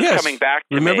 it's just coming back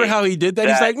to Remember me how he did that?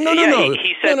 He's like, no.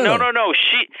 He said, no.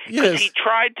 Because he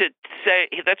tried to say,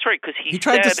 that's right, because he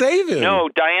tried to save him. No,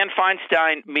 Dianne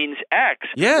Feinstein means X.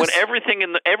 Yes. When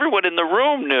everyone in the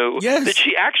room knew that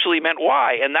she actually meant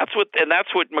Y, and that's what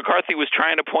McCarthy was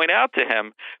trying to point out to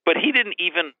him. But he didn't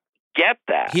even get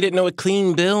that. He didn't know what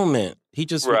clean bill meant. He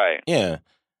just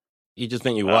He just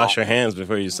meant you wash your hands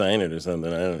before you sign it or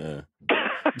something. I don't know.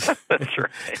 That's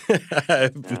right. I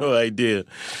have no idea.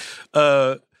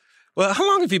 Well, how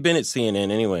long have you been at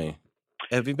CNN anyway?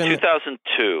 Have you been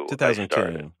 2002?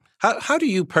 2002. How do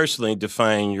you personally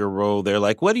define your role there?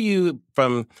 Like, what do you,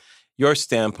 from your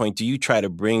standpoint, do you try to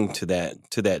bring to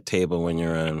that table when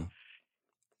you're on?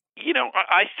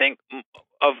 I think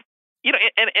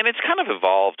and it's kind of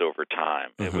evolved over time,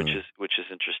 which is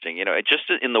interesting.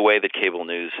 Just in the way that cable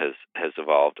news has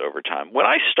evolved over time. When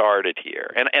I started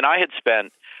here, and I had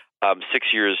spent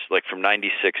 6 years, like from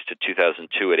 '96 to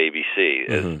 2002 at ABC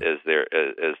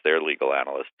as their legal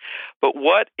analyst. But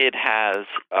what it has,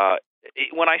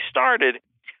 when I started,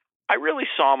 I really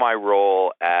saw my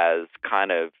role as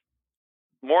kind of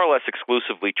more or less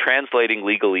exclusively translating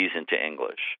legalese into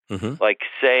English, like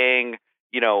saying,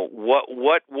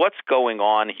 what's going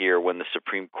on here when the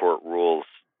Supreme Court rules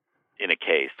in a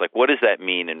case? Like, what does that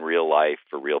mean in real life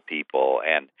for real people?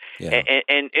 And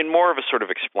more of a sort of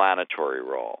explanatory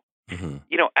role.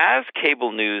 As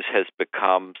cable news has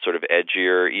become sort of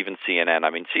edgier, even CNN. I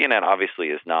mean, CNN obviously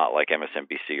is not like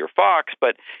MSNBC or Fox,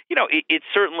 but it's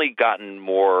certainly gotten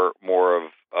more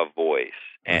of a voice.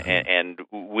 And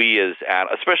we, as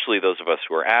especially those of us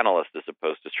who are analysts as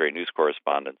opposed to straight news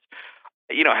correspondents,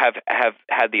 have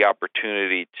had the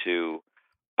opportunity to,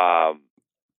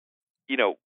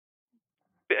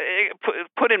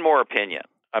 put in more opinion.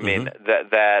 I mean,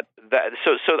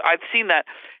 so I've seen that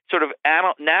sort of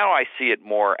now I see it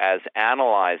more as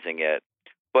analyzing it,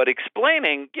 but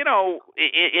explaining,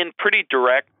 in pretty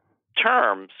direct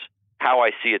terms how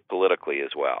I see it politically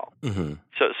as well.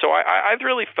 So I've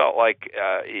really felt like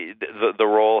the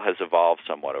role has evolved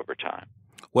somewhat over time.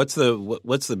 What's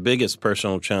the biggest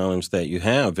personal challenge that you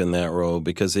have in that role?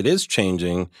 Because it is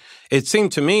changing. It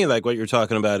seemed to me like what you're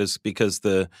talking about is because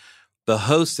the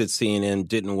hosts at CNN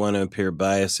didn't want to appear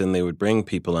biased and they would bring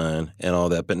people on and all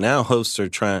that. But now hosts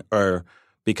are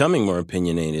becoming more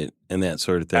opinioned and that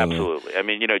sort of thing. Absolutely. I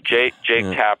mean, Jake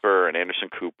Tapper and Anderson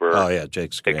Cooper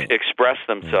Jake's great. Express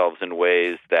themselves in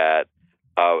ways that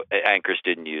anchors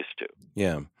didn't used to.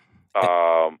 Yeah.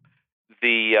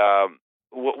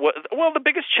 The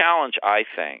biggest challenge, I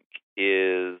think,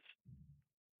 is,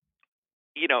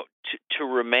 to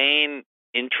remain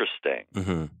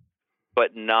interesting,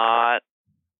 but not,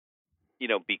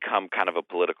 become kind of a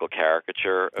political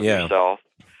caricature of yourself.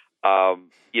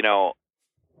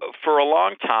 For a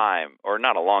long time, or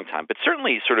not a long time, but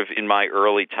certainly sort of in my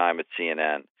early time at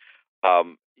CNN,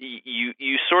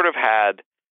 you sort of had,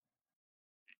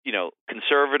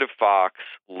 conservative Fox,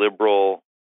 liberal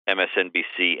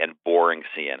MSNBC, and boring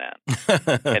CNN.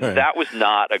 And that was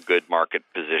not a good market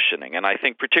positioning. And I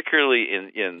think particularly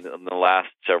in the last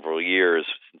several years,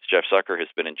 since Jeff Zucker has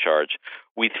been in charge,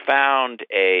 we've found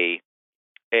I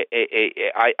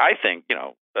think,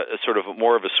 a sort of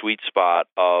more of a sweet spot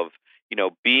of,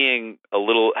 being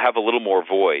have a little more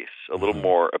voice, a little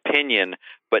more opinion,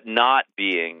 but not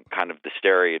being kind of the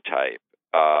stereotype.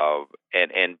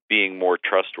 And being more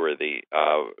trustworthy,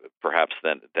 perhaps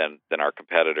than our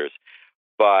competitors,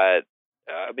 but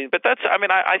I think that's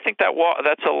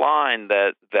a line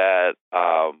that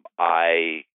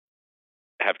I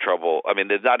have trouble. I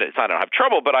mean, it's not I don't have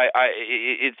trouble, but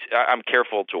I'm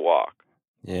careful to walk.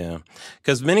 Yeah,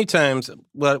 because many times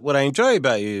what I enjoy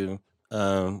about you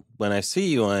when I see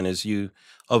you on is you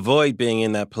avoid being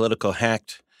in that political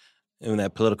hack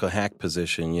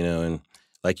position, and.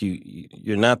 Like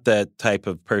you're not that type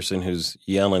of person who's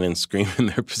yelling and screaming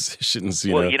their positions.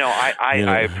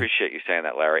 I appreciate you saying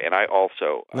that, Larry, and I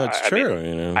also. No, it's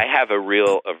true. I have a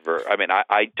real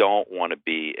I don't want to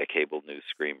be a cable news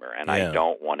screamer, and I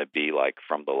don't want to be like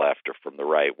from the left or from the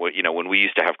right. When we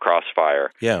used to have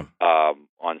Crossfire,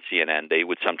 on CNN, they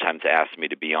would sometimes ask me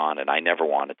to be on, and I never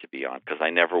wanted to be on because I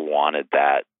never wanted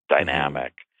that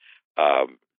dynamic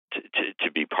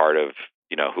to be part of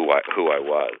who I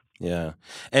was. Yeah.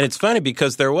 And it's funny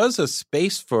because there was a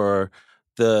space for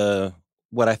the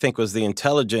what I think was the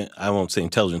intelligent, I won't say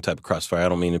intelligent type of crossfire. I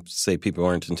don't mean to say people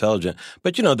weren't intelligent,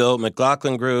 but, the old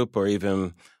McLaughlin Group or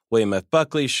even William F.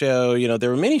 Buckley's show, there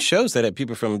were many shows that had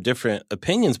people from different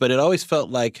opinions, but it always felt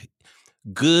like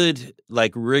good,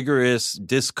 like rigorous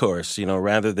discourse,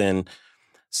 rather than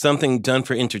something done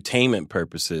for entertainment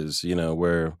purposes,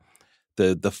 where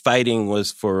the fighting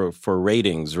was for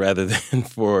ratings rather than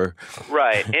for...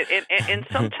 Right. And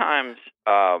sometimes,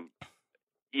 I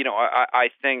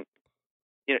think,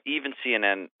 even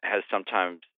CNN has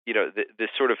sometimes, this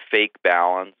sort of fake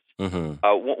balance. Mm-hmm.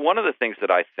 One of the things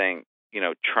that I think,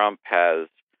 Trump has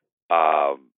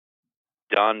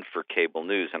done for cable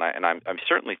news, and I'm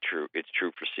certainly true. It's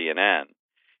true for CNN.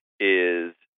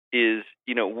 Is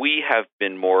we have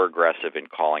been more aggressive in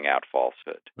calling out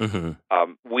falsehood. Mm-hmm.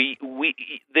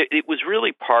 It was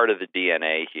really part of the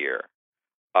DNA here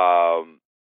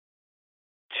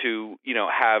to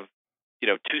have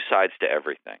two sides to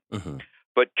everything. Mm-hmm.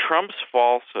 But Trump's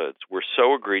falsehoods were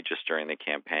so egregious during the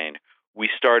campaign, we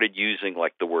started using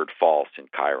like the word false in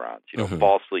chyrons. Mm-hmm.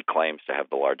 Falsely claims to have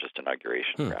the largest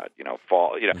inauguration crowd.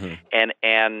 Mm-hmm.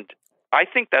 And I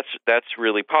think that's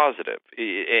really positive.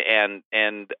 And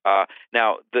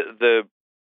now the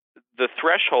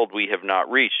threshold we have not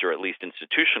reached, or at least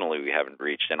institutionally we haven't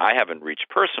reached, and I haven't reached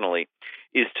personally,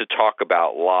 is to talk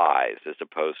about lies as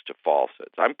opposed to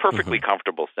falsehoods. I'm perfectly Mm-hmm.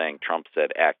 comfortable saying Trump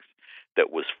said X that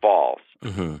was false.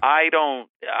 Mm-hmm. I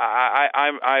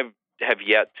have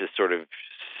yet to sort of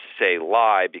say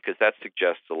lie, because that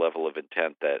suggests a level of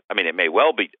intent that, it may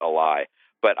well be a lie,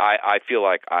 but I feel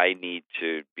like I need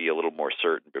to be a little more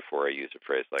certain before I use a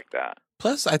phrase like that.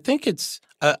 Plus, I think it's,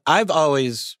 I've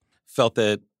always felt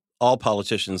that all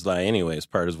politicians lie anyway as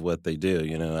part of what they do.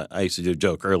 I used to do a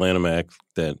joke, Earl Animac,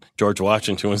 that George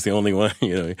Washington was the only one,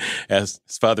 his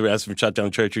father asked him to chop down a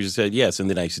tree, he said yes. And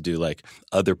then I used to do like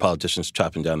other politicians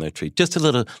chopping down their tree. Just a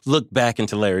little look back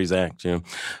into Larry's act,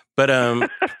 But I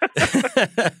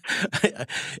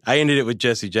ended it with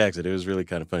Jesse Jackson. It was really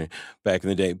kind of funny back in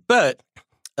the day. But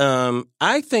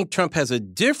I think Trump has a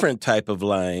different type of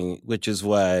lying, which is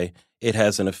why it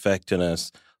has an effect on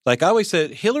us. Like I always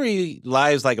said, Hillary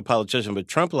lies like a politician, but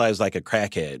Trump lies like a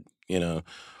crackhead,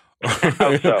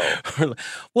 How so?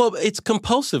 Well, it's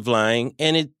compulsive lying,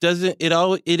 and it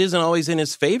isn't always in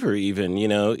his favor even,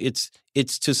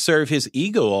 It's to serve his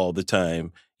ego all the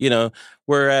time,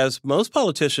 whereas most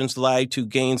politicians lie to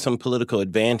gain some political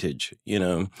advantage,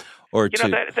 or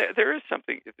there is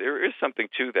something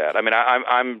to that.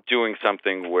 I'm doing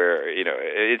something where,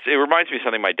 it reminds me of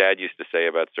something my dad used to say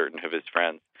about certain of his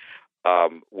friends.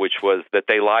 Which was that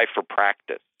they lie for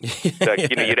practice. Like,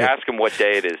 you'd ask them what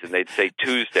day it is, and they'd say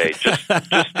Tuesday. Just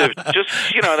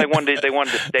they wanted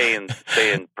to stay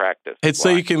in practice. It's so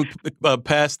you can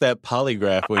pass that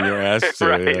polygraph when you're asked to.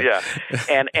 Right? Yeah.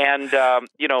 And I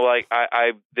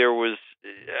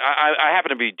happen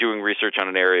to be doing research on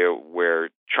an area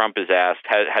where Trump is asked,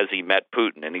 has he met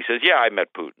Putin? And he says, yeah, I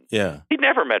met Putin. Yeah. He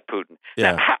never met Putin.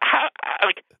 Yeah.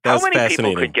 Now, how many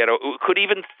people could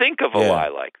even think of a lie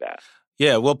like that?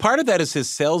 Yeah, well, part of that is his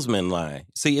salesman lie.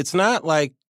 See, it's not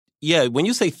like, when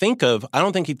you say think of, I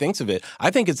don't think he thinks of it. I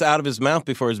think it's out of his mouth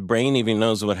before his brain even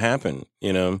knows what happened,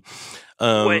 and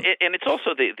it's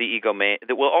also the egomania.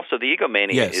 Well, also the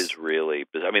egomania is really,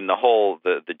 the whole,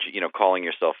 the calling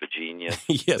yourself a genius.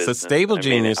 Yes, business. A stable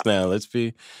genius now. Let's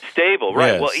be stable,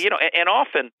 right? Yes. Well, and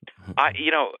often,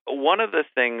 one of the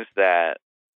things that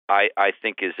I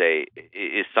think is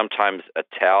sometimes a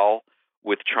tell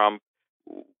with Trump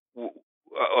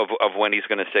of when he's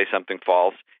going to say something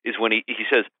false is when he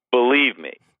says, "Believe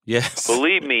me." Yes.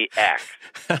 Believe me, X.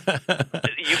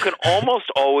 You can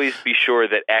almost always be sure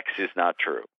that X is not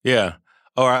true. Yeah.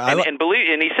 And believe,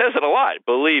 and he says it a lot.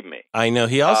 Believe me. I know.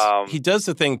 He also he does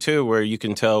the thing too where you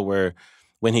can tell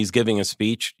when he's giving a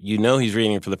speech, he's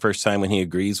reading it for the first time when he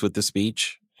agrees with the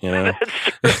speech. That's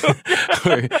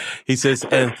true. He says,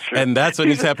 and that's when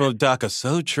he's happening with DACA.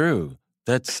 So true.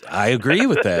 I agree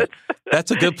with that.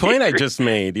 That's a good point I just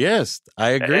made. Yes, I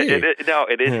agree. It is.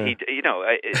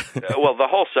 Well, the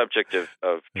whole subject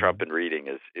of Trump and reading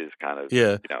is kind of,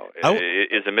 is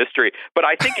a mystery. But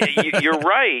I think you're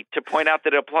right to point out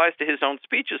that it applies to his own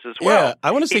speeches as well. Yeah,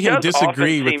 I want to see him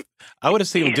disagree with. I want to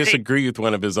see him disagree with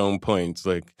one of his own points,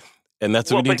 and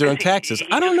that's what we need to do on taxes.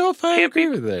 I don't know if I agree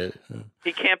with that.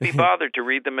 He can't be bothered to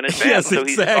read them in advance, yes, so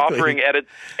he's offering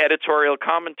editorial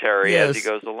commentary as he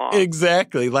goes along.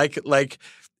 Exactly, like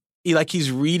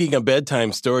he's reading a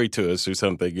bedtime story to us or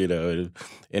something, and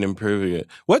improving it.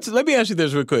 Let me ask you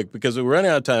this real quick, because we're running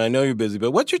out of time. I know you're busy,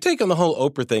 but what's your take on the whole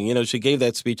Oprah thing? She gave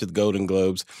that speech at the Golden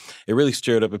Globes. It really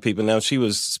stirred up with people. Now, she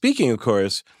was speaking, of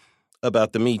course,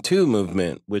 about the Me Too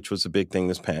movement, which was a big thing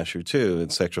this past year too,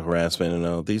 and sexual harassment and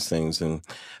all these things.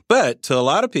 But to a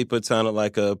lot of people, it sounded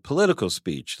like a political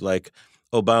speech, like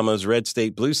Obama's red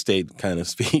state, blue state kind of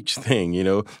speech thing.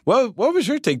 What was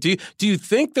your take? Do you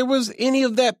think there was any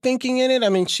of that thinking in it? I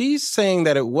mean, she's saying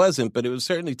that it wasn't, but it was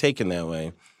certainly taken that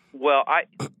way. Well,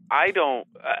 I don't.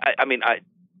 I mean,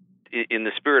 in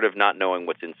the spirit of not knowing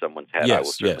what's in someone's head, I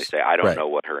will certainly say I don't know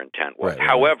what her intent was. Right.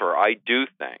 However, I do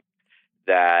think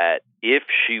that if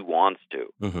she wants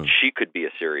to, she could be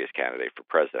a serious candidate for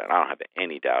president. I don't have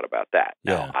any doubt about that.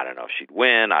 Now, I don't know if she'd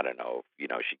win. I don't know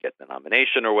if she'd get the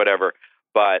nomination or whatever.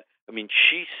 But, I mean,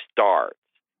 she starts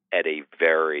at a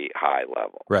very high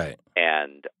level. Right.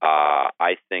 And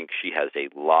I think she has a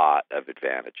lot of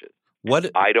advantages.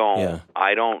 I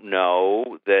don't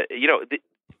know that,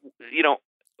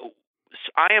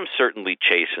 I am certainly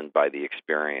chastened by the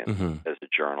experience as a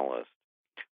journalist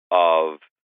of,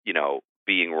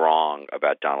 being wrong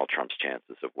about Donald Trump's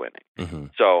chances of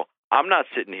winning. So I'm not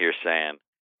sitting here saying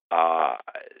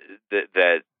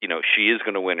that she is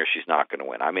going to win or she's not going to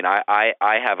win. I mean, I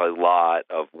have a lot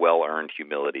of well-earned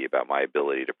humility about my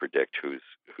ability to predict who's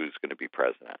going to be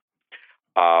president.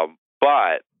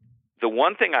 But the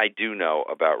one thing I do know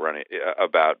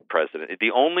about president,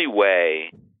 the only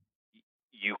way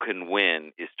you can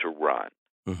win is to run.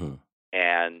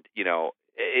 And,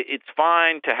 it's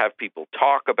fine to have people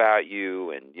talk about you.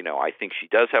 And, I think she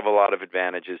does have a lot of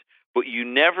advantages, but you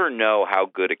never know how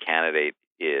good a candidate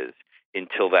is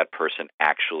until that person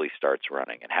actually starts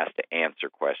running and has to answer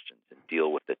questions and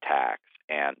deal with attacks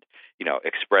and,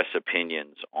 express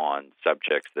opinions on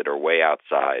subjects that are way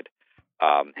outside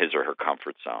his or her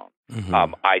comfort zone.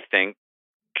 I think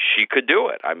she could do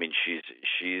it. I mean,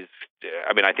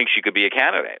 I think she could be a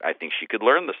candidate. I think she could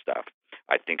learn the stuff.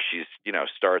 I think she's,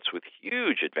 starts with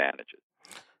huge advantages.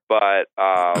 But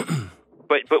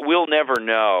we'll never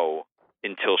know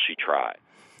until she tries.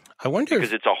 I wonder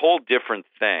because it's a whole different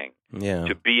thing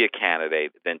to be a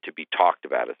candidate than to be talked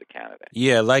about as a candidate.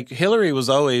 Yeah, like Hillary was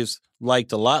always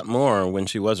liked a lot more when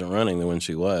she wasn't running than when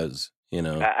she was.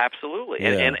 Absolutely,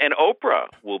 and Oprah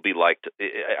will be liked.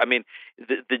 I mean,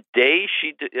 the day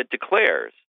she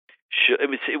declares,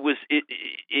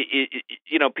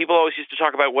 people always used to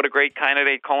talk about what a great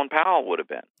candidate Colin Powell would have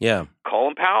been. Yeah,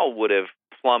 Colin Powell would have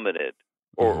plummeted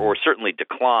or certainly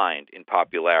declined in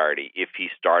popularity if he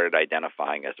started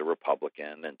identifying as a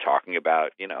Republican and talking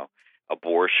about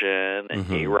abortion and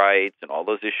gay rights and all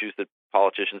those issues that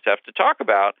politicians have to talk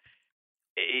about.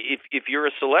 If you're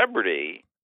a celebrity,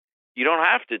 you don't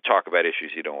have to talk about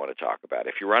issues you don't want to talk about.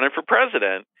 If you're running for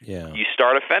president, you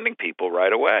start offending people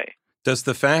right away. Does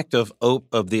the fact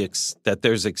that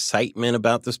there's excitement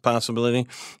about this possibility,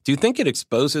 do you think it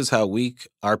exposes how weak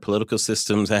our political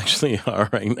systems actually are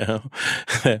right now?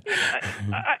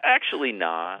 Actually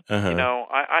not.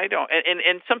 I don't.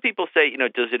 And some people say,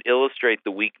 does it illustrate the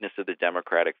weakness of the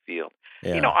Democratic field?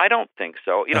 I don't think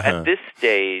so. At this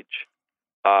stage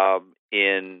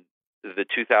in the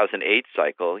 2008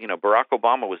 cycle, Barack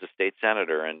Obama was a state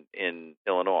senator in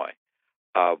Illinois.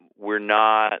 We're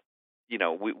not.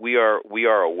 We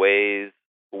are a ways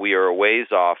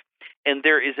off, and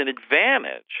there is an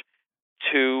advantage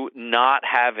to not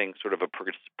having sort of a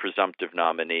presumptive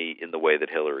nominee in the way that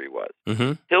Hillary was.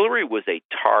 Hillary was a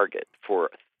target for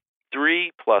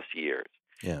 3+ years.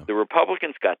 The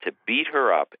Republicans got to beat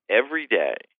her up every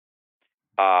day,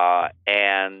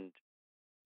 and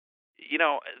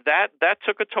that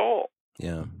took a toll.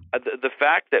 The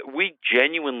fact that we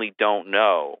genuinely don't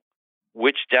know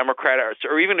which Democrat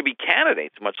or even to be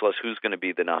candidates, much less who's going to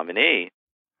be the nominee,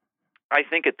 I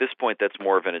think at this point that's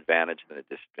more of an advantage than a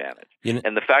disadvantage.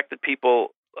 And the fact that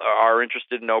people are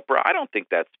interested in Oprah, I don't think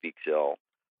that speaks ill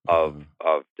of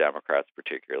Democrats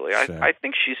particularly. I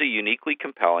think she's a uniquely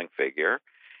compelling figure,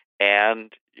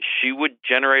 and she would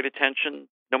generate attention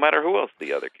no matter who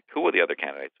the other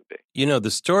candidates would be.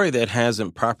 The story that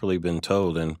hasn't properly been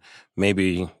told, and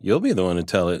maybe you'll be the one to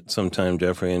tell it sometime,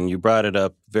 Jeffrey, and you brought it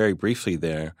up very briefly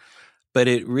there, but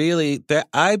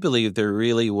I believe there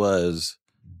really was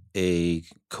a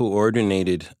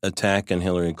coordinated attack on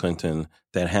Hillary Clinton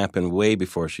that happened way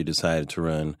before she decided to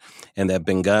run, and that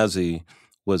Benghazi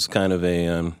was kind of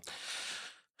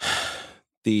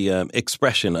the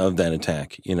expression of that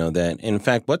attack. That in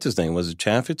fact, what's his name? Was it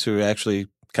Chaffetz who actually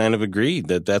kind of agreed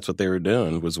that that's what they were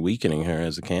doing, was weakening her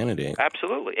as a candidate.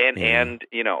 Absolutely. And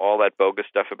all that bogus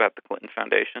stuff about the Clinton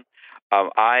Foundation.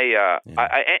 I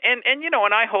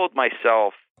hold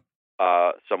myself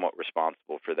somewhat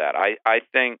responsible for that. I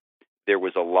think there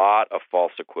was a lot of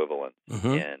false equivalence in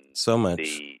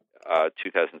the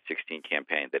 2016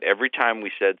 campaign, that every time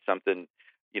we said something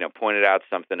pointed out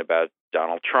something about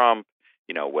Donald Trump,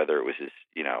 whether it was his,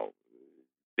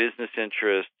 business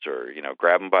interests or,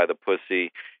 grab him by the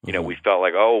pussy, we felt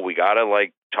like, we got to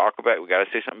we got to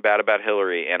say something bad about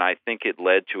Hillary. And I think it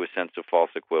led to a sense of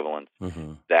false equivalence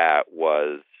that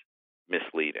was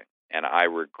misleading. And I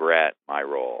regret my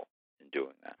role in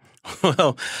doing that.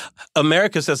 Well,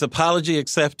 America says apology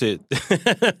accepted. Yeah,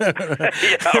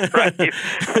 right.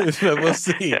 We'll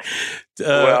see.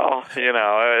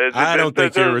 I don't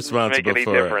think you're responsible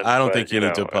for it. I don't think you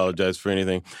need to know. apologize for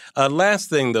anything. Last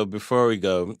thing, though, before we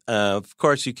go, of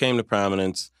course, you came to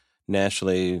prominence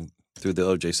nationally through the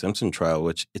O.J. Simpson trial,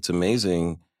 which it's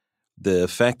amazing the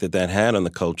effect that had on the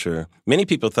culture. Many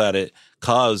people thought it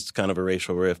caused kind of a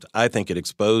racial rift. I think it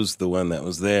exposed the one that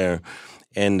was there.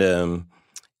 And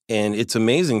it's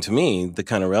amazing to me the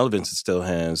kind of relevance it still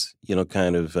has,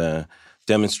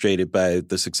 demonstrated by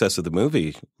the success of the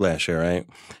movie last year, right?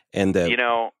 And that,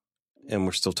 and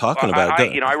we're still talking about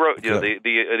it. I wrote,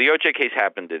 the O.J. case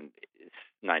happened in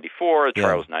 94, the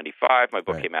trial was 95, my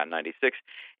book came out in 96.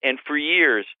 And for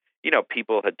years,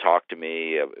 people had talked to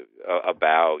me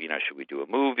about, should we do a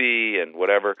movie and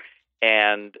whatever.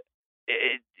 And,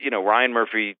 Ryan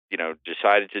Murphy,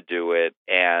 decided to do it.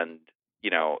 And,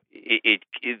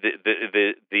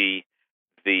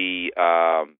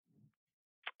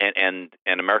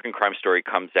 and American Crime Story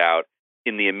comes out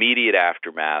in the immediate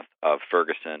aftermath of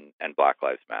Ferguson and Black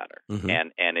Lives Matter.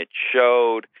 And it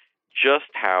showed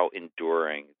just how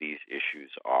enduring these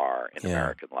issues are in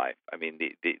American life. I mean,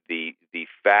 the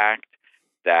fact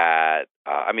that,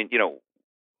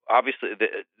 obviously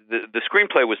the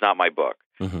screenplay was not my book,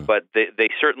 but they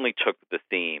certainly took the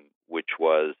theme, which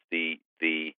was the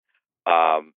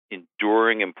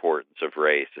enduring importance of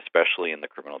race, especially in the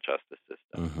criminal justice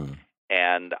system.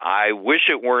 And I wish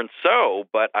it weren't so,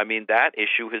 but I mean, that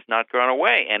issue has not gone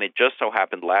away. And it just so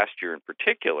happened last year in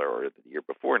particular, or the year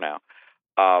before now,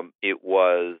 it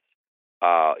was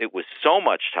so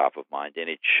much top of mind, and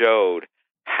it showed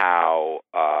how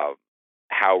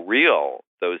real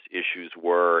those issues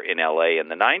were in LA in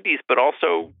the 90s, but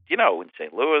also, in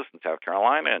St. Louis and South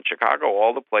Carolina and Chicago,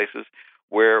 all the places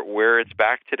where it's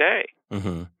back today.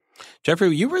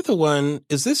 Jeffrey, you were the one,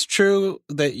 is this true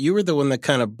that you were the one that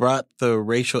kind of brought the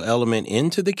racial element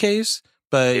into the case?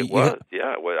 But it was,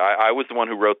 yeah. I was the one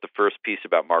who wrote the first piece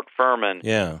about Mark Furman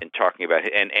and talking about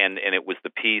it. And it was the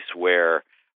piece where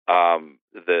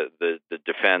the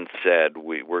defense said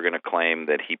we're going to claim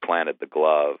that he planted the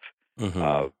glove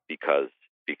because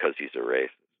he's a racist.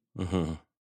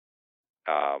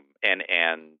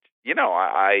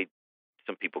 I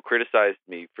some people criticized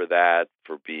me for that,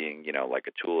 for being, like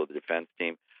a tool of the defense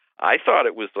team. I thought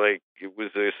it was a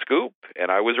scoop,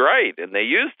 and I was right, and they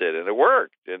used it, and it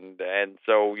worked, and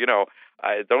so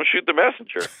I don't shoot the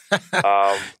messenger.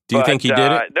 Do you think he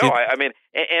did it? No, I mean,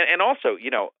 and also,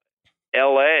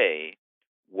 L.A.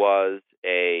 was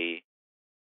a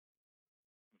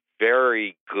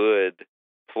very good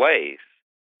place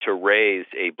to raise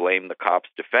a blame the cops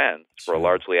defense for a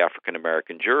largely African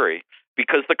American jury,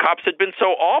 because the cops had been so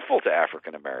awful to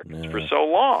African Americans for so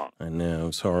long. I know, it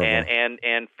was horrible.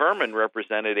 And Furman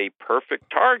represented a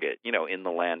perfect target, in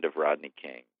the land of Rodney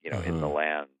King, in the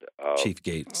land of Chief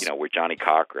Gates, where Johnny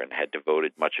Cochran had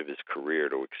devoted much of his career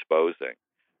to exposing.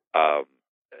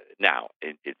 Now,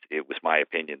 it was my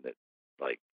opinion that,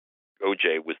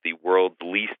 O.J. was the world's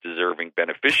least deserving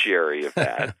beneficiary of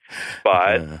that,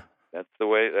 but. That's the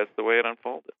way it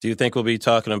unfolded. Do you think we'll be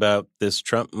talking about this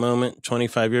Trump moment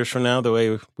 25 years from now, the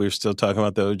way we're still talking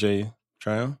about the O.J.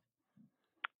 trial?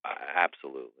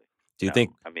 Absolutely. Do you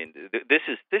think? I mean, this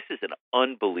is an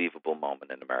unbelievable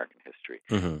moment in American history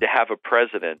to have a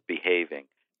president behaving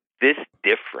this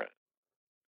different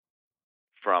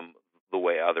from the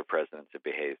way other presidents have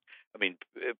behaved. I mean,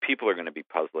 people are going to be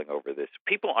puzzling over this.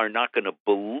 People are not going to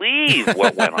believe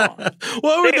what went on.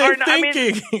 What were they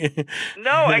thinking? I mean,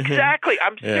 no, exactly.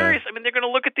 I'm serious. I mean, they're going to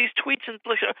look at these tweets and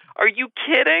look, are you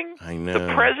kidding? I know.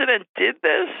 The president did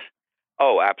this?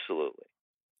 Oh, absolutely.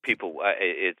 People,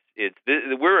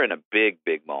 we're in a big,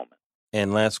 big moment.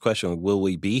 And last question, will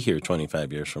we be here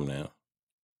 25 years from now?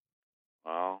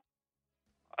 Well...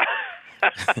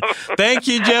 Thank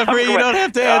you, Jeffrey. You don't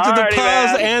have to answer the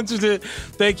pause. Man. Answers it.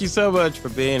 Thank you so much for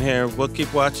being here. We'll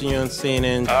keep watching you on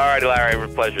CNN. All right, Larry. It was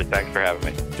a pleasure. Thanks for having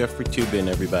me. Jeffrey Toobin,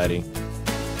 everybody.